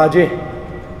 راجح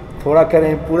تھوڑا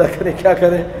کریں پورا کریں کیا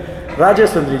کریں، راجح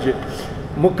سن لیجئے.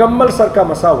 مکمل سر کا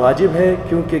مسح واجب ہے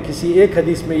کیونکہ کسی ایک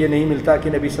حدیث میں یہ نہیں ملتا کہ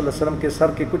نبی صلی اللہ علیہ وسلم کے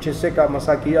سر کے کچھ حصے کا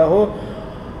مسح کیا ہو.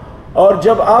 اور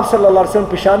جب آپ صلی اللہ علیہ وسلم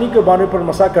پیشانی کے بانے پر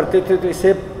مسح کرتے تھے تو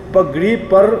اسے پگڑی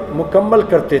پر مکمل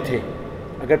کرتے تھے.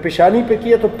 اگر پیشانی پہ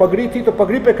کیا تو پگڑی تھی تو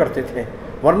پگڑی پہ کرتے تھے،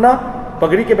 ورنہ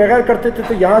پگڑی کے بغیر کرتے تھے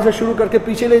تو یہاں سے شروع کر کے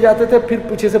پیچھے لے جاتے تھے، پھر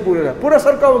پیچھے سے پورا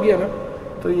سر کا ہو گیا نا،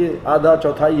 تو یہ آدھا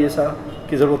چوتھائی ایسا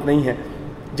کی ضرورت نہیں ہے.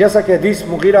 جیسا کہ حدیث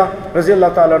مغیرہ رضی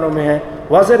اللہ تعالیٰ عنہ میں ہے،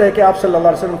 واضح رہے کہ آپ صلی اللہ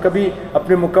علیہ وسلم کبھی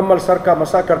اپنے مکمل سر کا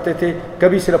مسح کرتے تھے،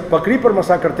 کبھی صرف پگڑی پر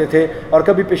مسح کرتے تھے، اور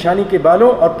کبھی پیشانی کے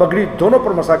بالوں اور پگڑی دونوں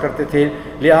پر مسح کرتے تھے.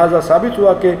 لہٰذا ثابت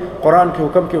ہوا کہ قرآن کے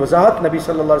حکم کی وضاحت نبی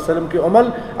صلی اللہ علیہ وسلم کے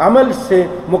عمل سے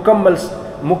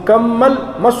مکمل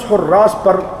مسح الراس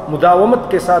پر مداومت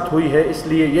کے ساتھ ہوئی ہے، اس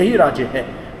لیے یہی راجح ہے،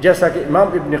 جیسا کہ امام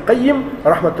ابن قیم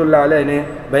رحمۃ اللہ علیہ نے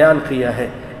بیان کیا ہے.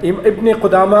 ابن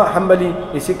قدامہ حنبلی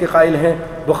اسی کے قائل ہیں.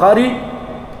 بخاری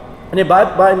نے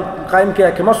بات قائم کیا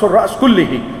کہ مسح الراس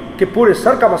کلہ، کہ پورے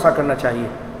سر کا مسح کرنا چاہیے.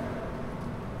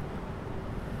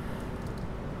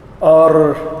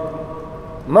 اور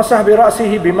مسح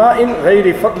براسہ بماء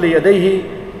غیر فضل یدیہ،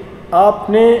 آپ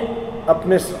نے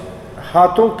اپنے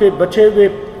ہاتھوں کے بچے ہوئے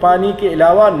پانی کے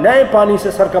علاوہ نئے پانی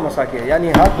سے سر کا مسح کیا،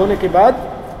 یعنی ہاتھ دھونے کے بعد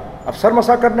اب سر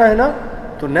مسح کرنا ہے نا،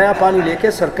 تو نیا پانی لے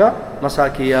کے سر کا مسح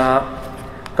کیا.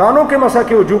 کانوں کے مسح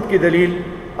کے وجوب کی دلیل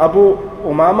ابو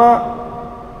امامہ،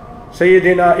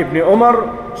 سیدنا ابن عمر،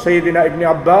 سیدنا ابن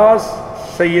عباس،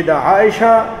 سیدہ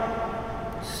عائشہ،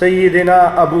 سیدنا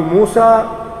ابو موسیٰ،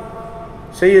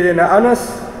 سیدنا انس،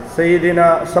 سیدنا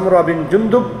سمرہ بن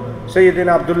جندب،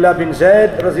 سیدنا عبداللہ بن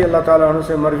زید رضی اللہ تعالیٰ عنہ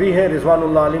سے مروی ہے، رضوان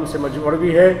اللہ علیہ سے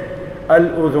مروی ہے،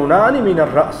 الاذنان من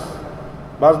الرأس.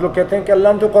 بعض لوگ کہتے ہیں کہ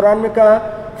اللہ نے تو قرآن میں کہا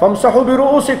فامسحوا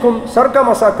برؤوسکم، سر کا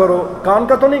مسح کرو، کان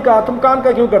کا تو نہیں کہا، تم کان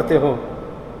کا کیوں کرتے ہو؟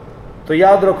 تو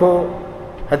یاد رکھو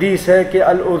حدیث ہے کہ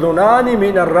الاذنان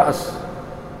من الرأس،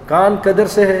 کان کدر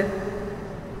سے ہے؟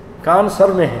 کان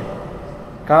سر میں ہے،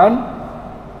 کان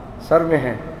سر میں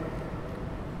ہے.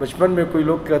 بچپن میں کوئی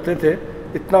لوگ کہتے تھے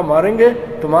اتنا ماریں گے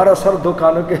تمہارا سر دو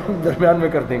کانوں کے درمیان میں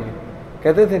کر دیں گے،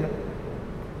 کہتے تھے نا،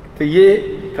 تو یہ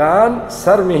کان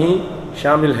سر میں ہی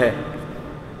شامل ہے.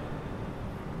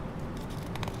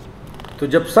 تو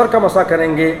جب سر کا مسح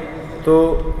کریں گے تو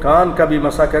کان کا بھی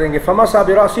مسح کریں گے. فمسح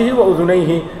براسہ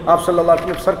واذنیہ، آپ صلی اللہ علیہ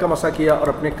وسلم نے سر کا مسح کیا اور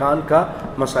اپنے کان کا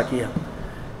مسح کیا.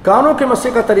 کانوں کے مسح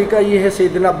کا طریقہ یہ ہے،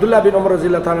 سیدنا عبداللہ بن عمر رضی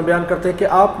اللہ تعالیٰ بیان کرتے ہیں کہ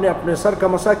آپ نے اپنے سر کا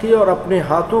مسح کیا اور اپنے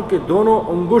ہاتھوں کے دونوں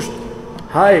انگشت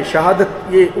ہائے شہادت،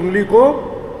 یہ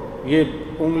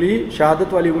انگلی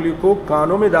شہادت والی انگلی کو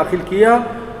کانوں میں داخل کیا،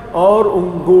 اور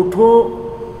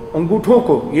انگوٹھوں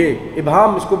کو، یہ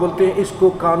ابہام اس کو بولتے ہیں، اس کو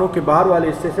کانوں کے باہر والے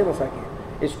حصے سے مسح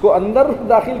کیا، اس کو اندر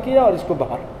داخل کیا اور اس کو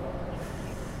باہر.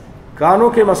 کانوں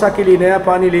کے مسح کے لیے نیا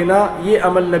پانی لینا یہ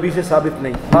عمل نبی سے ثابت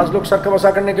نہیں. بعض لوگ سر کا مسح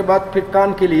کرنے کے بعد پھر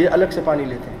کان کے لیے الگ سے پانی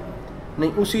لیتے ہیں،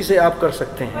 نہیں، اسی سے آپ کر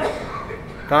سکتے ہیں.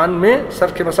 کان میں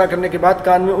سر کے مسح کرنے کے بعد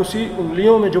کان میں اسی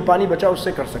انگلیوں میں جو پانی بچا اس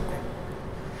سے کر سکتے ہیں.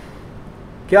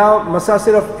 کیا مسح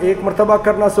صرف ایک مرتبہ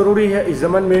کرنا ضروری ہے؟ اس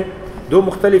زمن میں دو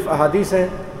مختلف احادیث ہیں.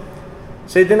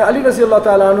 سیدنا علی رضی اللہ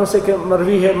تعالیٰ عنہ سے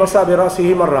مروی ہے مسح براسہ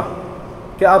مرہ،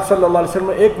 کہ آپ صلی اللہ علیہ وسلم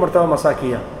نے ایک مرتبہ مسح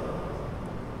کیا.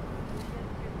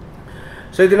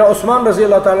 سیدنا عثمان رضی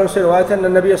اللہ تعالیٰ عنہ سے روایت ہے کہ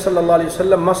نبی صلی اللہ علیہ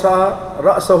وسلم مسح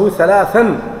رأسہ ثلاثا،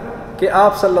 کہ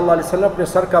آپ صلی اللہ علیہ وسلم اپنے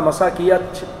سر کا مسح کیا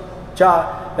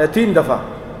 3 دفعہ.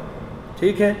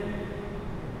 ٹھیک ہے،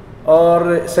 اور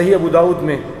صحیح ابو داؤد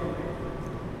میں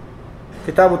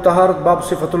کتاب الطہارت باب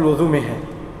صفت الوضو میں ہے.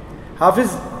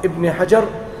 حافظ ابن حجر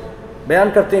بیان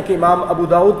کرتے ہیں کہ امام ابو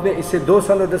داؤد نے اسے 2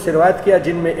 سند سے روایت کیا،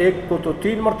 جن میں ایک کو تو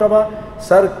 3 مرتبہ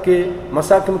سر کے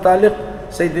مسح کے متعلق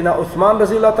سیدنا عثمان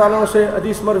رضی اللہ تعالیٰ عنہ سے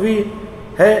حدیث مروی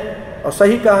ہے اور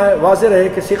صحیح کہا ہے. واضح رہے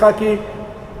کہ ثقہ کی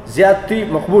زیادتی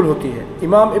مقبول ہوتی ہے.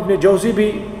 امام ابن جوزی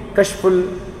بھی کشف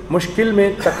المشکل میں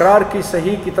تکرار کی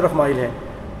صحیح کی طرف مائل ہے.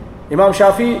 امام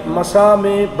شافعی مسح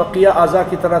میں بقیہ اعضاء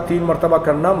کی طرح 3 مرتبہ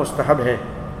کرنا مستحب ہے.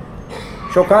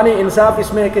 شوکانی انصاف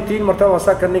اس میں ہے کہ 3 مرتبہ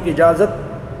مسح کرنے کی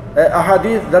اجازت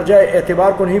احادیث درجہ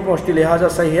اعتبار کو نہیں پہنچتی، لہٰذا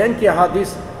صحیحین کی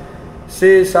احادیث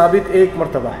سے ثابت 1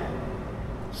 مرتبہ ہے.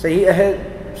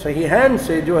 صحیحین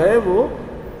سے جو ہے وہ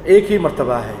 1 ہی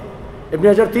مرتبہ ہے. ابن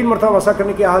حجر 3 مرتبہ مسح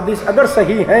کرنے کی احادیث اگر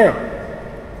صحیح ہیں،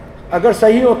 اگر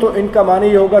صحیح ہو تو ان کا معنی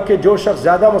یہ ہوگا کہ جو شخص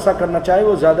زیادہ مسح کرنا چاہے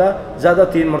وہ زیادہ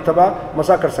 3 مرتبہ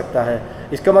مسح کر سکتا ہے.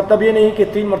 اس کا مطلب یہ نہیں کہ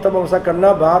 3 مرتبہ مسح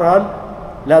کرنا بہرحال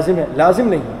لازم ہے، لازم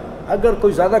نہیں. اگر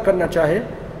کوئی زیادہ کرنا چاہے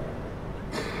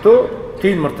تو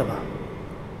 3 مرتبہ.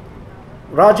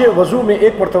 راجع وضو میں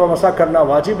 1 مرتبہ مسح کرنا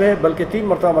واجب ہے، بلکہ 3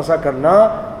 مرتبہ مسح کرنا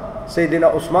سیدنا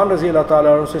عثمان رضی اللہ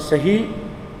تعالیٰ عنہ سے صحیح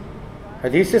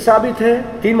حدیث سے ثابت ہے.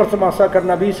 3 مرتبہ مسح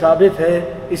کرنا بھی ثابت ہے،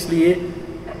 اس لیے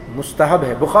مستحب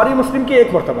ہے. بخاری مسلم کی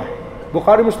 1 مرتبہ ہے،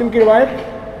 بخاری مسلم کی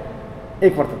روایت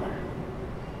 1 مرتبہ ہے.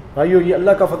 بھائیو یہ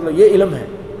اللہ کا فضل ہے، یہ علم ہے.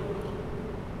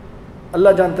 اللہ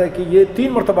جانتا ہے کہ یہ 3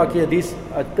 مرتبہ کی حدیث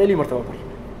آج پہلی مرتبہ پڑھی،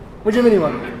 مجھے بھی نہیں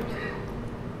معلوم.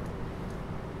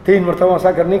 3 مرتبہ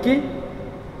مسح کرنے کی.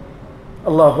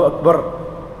 اللہ اکبر.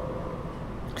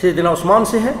 سیدنا عثمان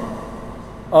سے ہے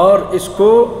اور اس کو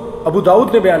ابو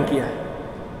داؤد نے بیان کیا ہے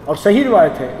اور صحیح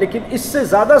روایت ہے، لیکن اس سے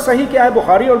زیادہ صحیح کیا ہے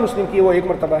بخاری اور مسلم کی، وہ 1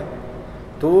 مرتبہ ہے.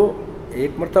 تو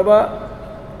 1 مرتبہ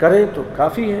کرے تو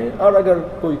کافی ہے، اور اگر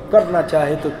کوئی کرنا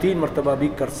چاہے تو 3 مرتبہ بھی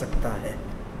کر سکتا ہے.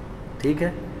 ٹھیک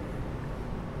ہے،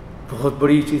 بہت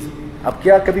بڑی چیز. اب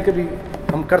کیا کبھی کبھی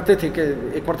ہم کرتے تھے کہ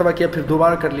 1 مرتبہ کیا پھر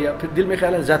دوبارہ کر لیا، پھر دل میں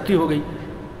خیال ہے زیادتی ہو گئی،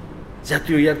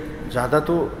 زیادتی ہوئی، یار زیادہ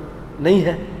تو نہیں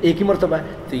ہے، 1 ہی مرتبہ ہے.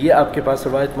 تو یہ آپ کے پاس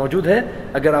روایت موجود ہے،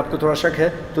 اگر آپ کو تھوڑا شک ہے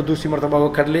تو دوسری مرتبہ وہ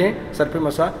کر لیں سر پہ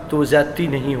مسح، تو وہ زیادتی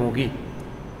نہیں ہوگی.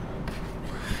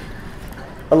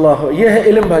 اللہ، یہ ہے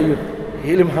علم بھائیو.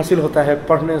 علم حاصل ہوتا ہے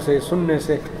پڑھنے سے، سننے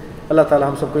سے. اللہ تعالی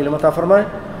ہم سب کو علم عطا فرمائے.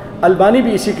 البانی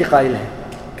بھی اسی کے قائل ہیں،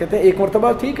 کہتے ہیں 1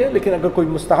 مرتبہ ٹھیک ہے، لیکن اگر کوئی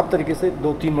مستحب طریقے سے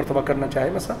 2-3 مرتبہ کرنا چاہے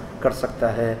مسح کر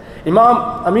سکتا ہے. امام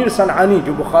امیر صنعانی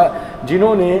جو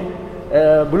جنہوں نے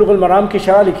بلوغ المرام کی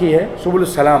شرح لکھی ہے، سبل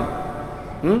السلام،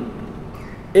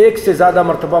 1 سے زیادہ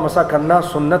مرتبہ مسح کرنا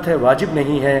سنت ہے، واجب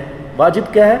نہیں ہے.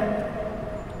 واجب کیا ہے؟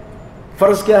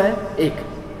 فرض کیا ہے؟ 1،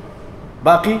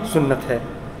 باقی سنت ہے.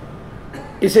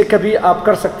 اسے کبھی آپ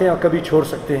کر سکتے ہیں اور کبھی چھوڑ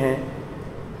سکتے ہیں.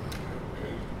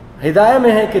 ہدایہ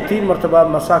میں ہے کہ 3 مرتبہ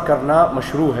مسح کرنا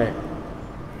مشروع ہے.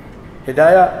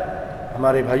 ہدایہ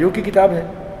ہمارے بھائیوں کی کتاب ہے،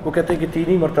 وہ کہتے ہیں کہ 3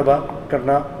 ہی مرتبہ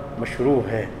کرنا مشروع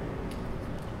ہے.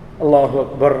 اللہ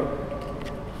اکبر.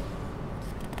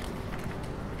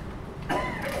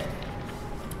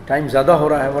 ٹائم زیادہ ہو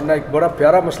رہا ہے، ورنہ ایک بڑا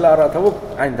پیارا مسئلہ آ رہا تھا، وہ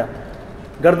آئندہ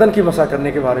گردن کی مسح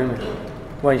کرنے کے بارے میں،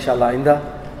 وہ انشاءاللہ آئندہ.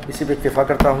 اسی پہ اکتفا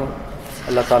کرتا ہوں.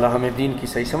 اللہ تعالی ہمیں دین کی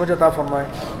صحیح سمجھ عطا فرمائے،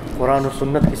 قرآن و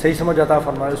سنت کی صحیح سمجھ عطا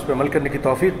فرمائے، اس پہ عمل کرنے کی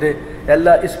توفیق دے. اے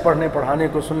اللہ اس پڑھنے پڑھانے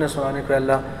کو، سننے سنانے کو، اے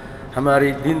اللہ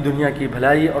ہماری دین دنیا کی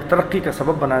بھلائی اور ترقی کا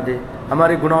سبب بنا دے.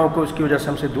 ہمارے گناہوں کو اس کی وجہ سے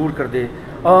ہم سے دور کر دے،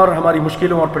 اور ہماری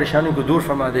مشکلوں اور پریشانیوں کو دور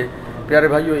فرما دے. پیارے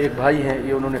بھائیو، ایک بھائی ہیں،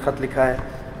 یہ انہوں نے خط لکھا ہے،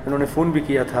 انہوں نے فون بھی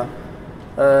کیا تھا.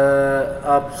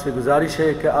 آپ سے گزارش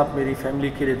ہے کہ آپ میری فیملی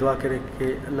کے لیے دعا کریں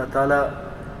کہ اللہ تعالیٰ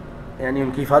یعنی ان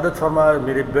کی حفاظت فرمائے.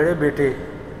 میرے بڑے بیٹے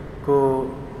کو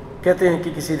کہتے ہیں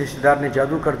کہ کسی رشتہ دار نے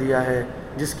جادو کر دیا ہے،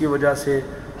 جس کی وجہ سے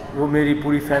وہ میری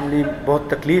پوری فیملی بہت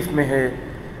تکلیف میں ہے،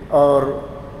 اور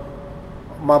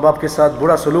ماں باپ کے ساتھ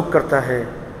برا سلوک کرتا ہے،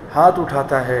 ہاتھ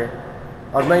اٹھاتا ہے.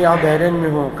 اور میں یہاں بحرین میں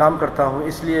ہوں، کام کرتا ہوں،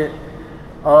 اس لیے،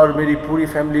 اور میری پوری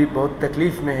فیملی بہت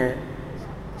تکلیف میں ہے،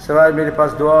 سوائے میرے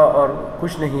پاس دعا اور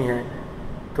کچھ نہیں ہے.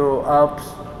 تو آپ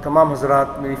تمام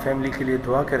حضرات میری فیملی کے لیے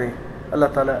دعا کریں. اللہ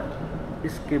تعالیٰ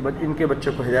ان کے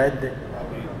بچوں کو ہدایت دے،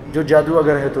 جو جادو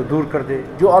اگر ہے تو دور کر دے،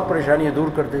 جو اور پریشانیاں دور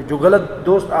کر دے، جو غلط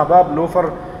دوست احباب لوفر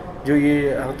جو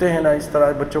یہ ہوتے ہیں نا، اس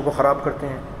طرح بچوں کو خراب کرتے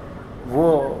ہیں، وہ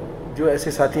جو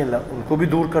ایسے ساتھی ہیں، اللہ ان کو بھی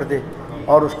دور کر دے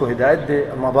اور اس کو ہدایت دے،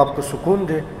 ماں باپ کو سکون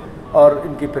دے اور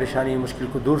ان کی پریشانی مشکل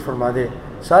کو دور فرما دے.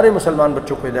 سارے مسلمان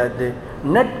بچوں کو ہدایت دے.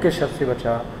 نیٹ کے شر سے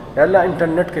بچا اے اللہ،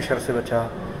 انٹرنیٹ کے شر سے بچا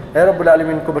اے رب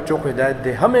العالمین. کو بچوں کو ہدایت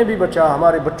دے، ہمیں بھی بچا،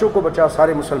 ہمارے بچوں کو بچا،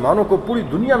 سارے مسلمانوں کو پوری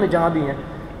دنیا میں جہاں بھی ہیں،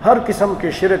 ہر قسم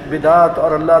کے شرک، بدعات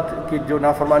اور اللہ کی جو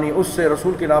نافرمانی، اس سے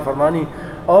رسول کی نافرمانی،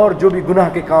 اور جو بھی گناہ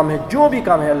کے کام ہیں، جو بھی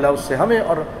کام ہے اللہ، اس سے ہمیں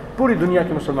اور پوری دنیا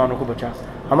کے مسلمانوں کو بچا.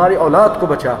 ہماری اولاد کو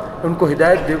بچا، ان کو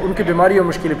ہدایت دے، ان کی بیماری اور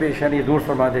مشکل پریشانی دور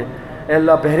فرما دے. اے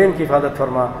اللہ بحرین کی حفاظت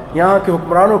فرما، یہاں کے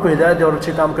حکمرانوں کو ہدایت دے اور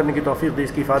اچھے کام کرنے کی توفیق دے،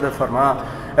 اس کی حفاظت فرما.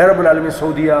 اے رب العالمین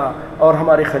سعودیہ اور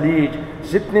ہمارے خلیج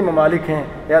جتنے ممالک ہیں،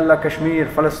 اے اللہ کشمیر،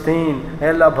 فلسطین، اے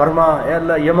اللہ برما، اے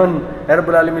اللہ یمن، اے رب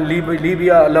العالمین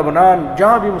لیبیا، لبنان،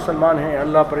 جہاں بھی مسلمان ہیں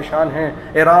اللہ پریشان ہیں،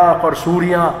 عراق اور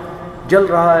سوریہ جل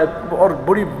رہا ہے اور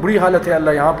بڑی بری حالت ہے.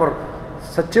 اللہ یہاں پر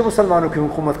سچے مسلمانوں کی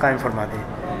حکومت قائم فرما دے.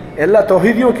 اے اللہ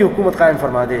توحیدیوں کی حکومت قائم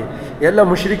فرما دے. اے اللہ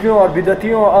مشرکیوں اور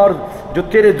بدعتیوں اور جو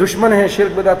تیرے دشمن ہیں،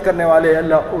 شرک بدعت کرنے والے، اے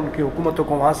اللہ ان کی حکومتوں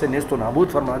کو وہاں سے نیست و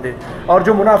نابود فرما دے. اور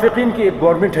جو منافقین کی ایک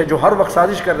گورنمنٹ ہے جو ہر وقت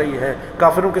سازش کر رہی ہے،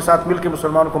 کافروں کے ساتھ مل کے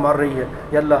مسلمانوں کو مار رہی ہے،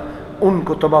 اے اللہ ان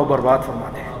کو تباہ و برباد فرما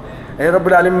دے. اے رب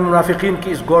العالمین منافقین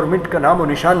کی اس گورنمنٹ کا نام و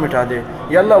نشان مٹا دے.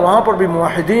 یا اللہ وہاں پر بھی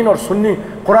موحدین اور سنی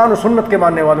قرآن و سنت کے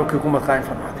ماننے والوں کی حکومت قائم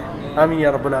فرما دے. آمین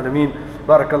یا رب العالمین.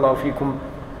 بارک اللہ فیکم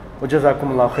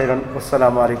وجزاکم اللہ خیرا،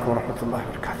 والسلام علیکم ورحمۃ اللہ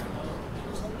وبرکاتہ.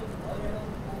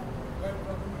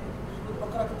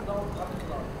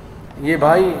 یہ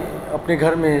بھائی اپنے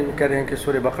گھر میں کہہ رہے ہیں کہ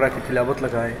سورہ بقرہ کی تلاوت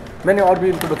لگائے. میں نے اور بھی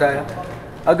ان کو بتایا،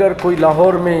 اگر کوئی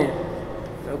لاہور میں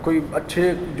کوئی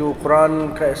اچھے جو قرآن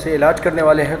کا ایسے علاج کرنے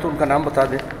والے ہیں تو ان کا نام بتا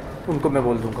دیں، ان کو میں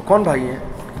بول دوں گا. کون بھائی ہیں؟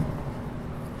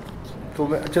 تو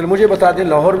چلو مجھے بتا دیں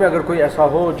لاہور میں اگر کوئی ایسا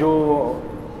ہو جو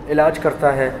علاج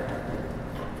کرتا ہے.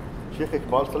 شیخ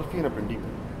اقبال سلفی ہے پنڈی میں،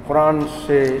 قرآن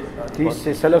سے حدیث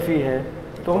سے سلفی ہے،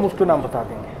 تو ہم اس کو نام بتا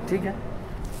دیں گے. ٹھیک ہے.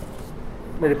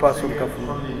 میرے پاس ان کا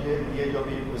فون. یہ جو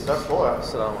بھی درس ہوا ہے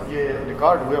یہ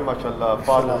ریکارڈ ہوئے ماشاءاللہ.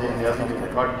 فاضل نیازی نے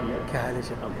ریکارڈ کیا. کیا حال ہے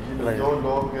جناب؟ جو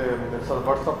لوگ میرے ساتھ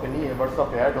واٹس ایپ پہ نہیں ہے واٹس ایپ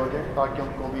پہ ایڈ ہو جائیں تاکہ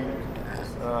ان کو بھی.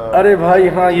 ارے بھائی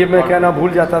ہاں یہ میں کہنا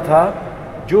بھول جاتا تھا,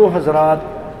 جو حضرات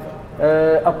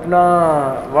اپنا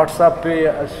واٹس ایپ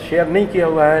پہ شیئر نہیں کیا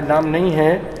ہوا ہے, نام نہیں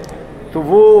ہے, تو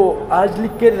وہ آج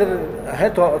لکھ کے ہے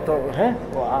تو ہے.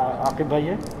 عاقب بھائی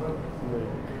ہے؟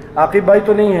 عاقب بھائی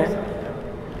تو نہیں ہے,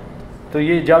 تو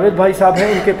یہ جاوید بھائی صاحب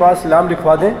ہیں, ان کے پاس نام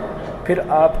لکھوا دیں, پھر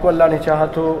آپ کو اللہ نے چاہا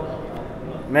تو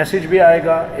میسیج بھی آئے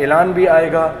گا, اعلان بھی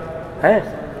آئے گا ہیں,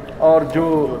 اور جو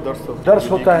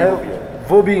درس ہوتا ہے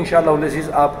وہ بھی انشاءاللہ العزیز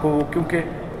آپ کو, کیونکہ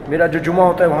میرا جو جمعہ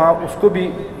ہوتا ہے وہاں اس کو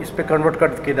بھی اس پہ کنورٹ کر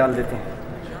کے ڈال دیتے ہیں.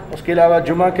 اس کے علاوہ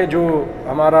جمعہ کے جو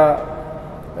ہمارا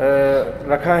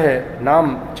رکھا ہے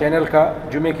نام چینل کا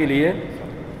جمعے کے لیے,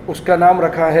 اس کا نام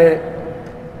رکھا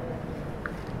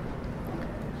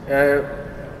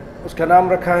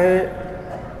ہے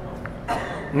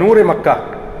نور مکہ.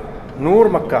 نور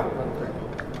مکہ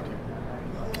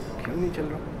کیوں نہیں چل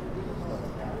رہا؟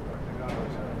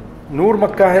 نور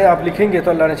مکہ ہے, آپ لکھیں گے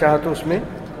تو اللہ نے چاہا تو اس میں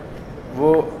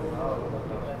وہ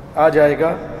آ جائے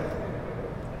گا.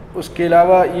 اس کے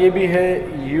علاوہ یہ بھی ہے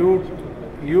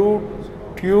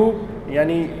یوٹیوب,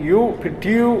 یعنی یو پھر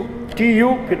ٹی یو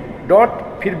پھر ڈاٹ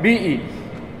پھر بی ای,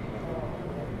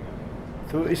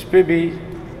 تو اس پہ بھی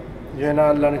جو ہے نا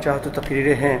اللہ نے چاہا تو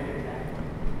تقریریں ہیں,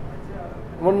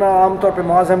 ورنہ عام طور پہ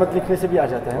معاذ احمد لکھنے سے بھی آ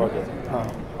جاتا ہے. ہاں,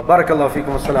 بارک اللہ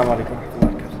فیکم, السلام علیکم.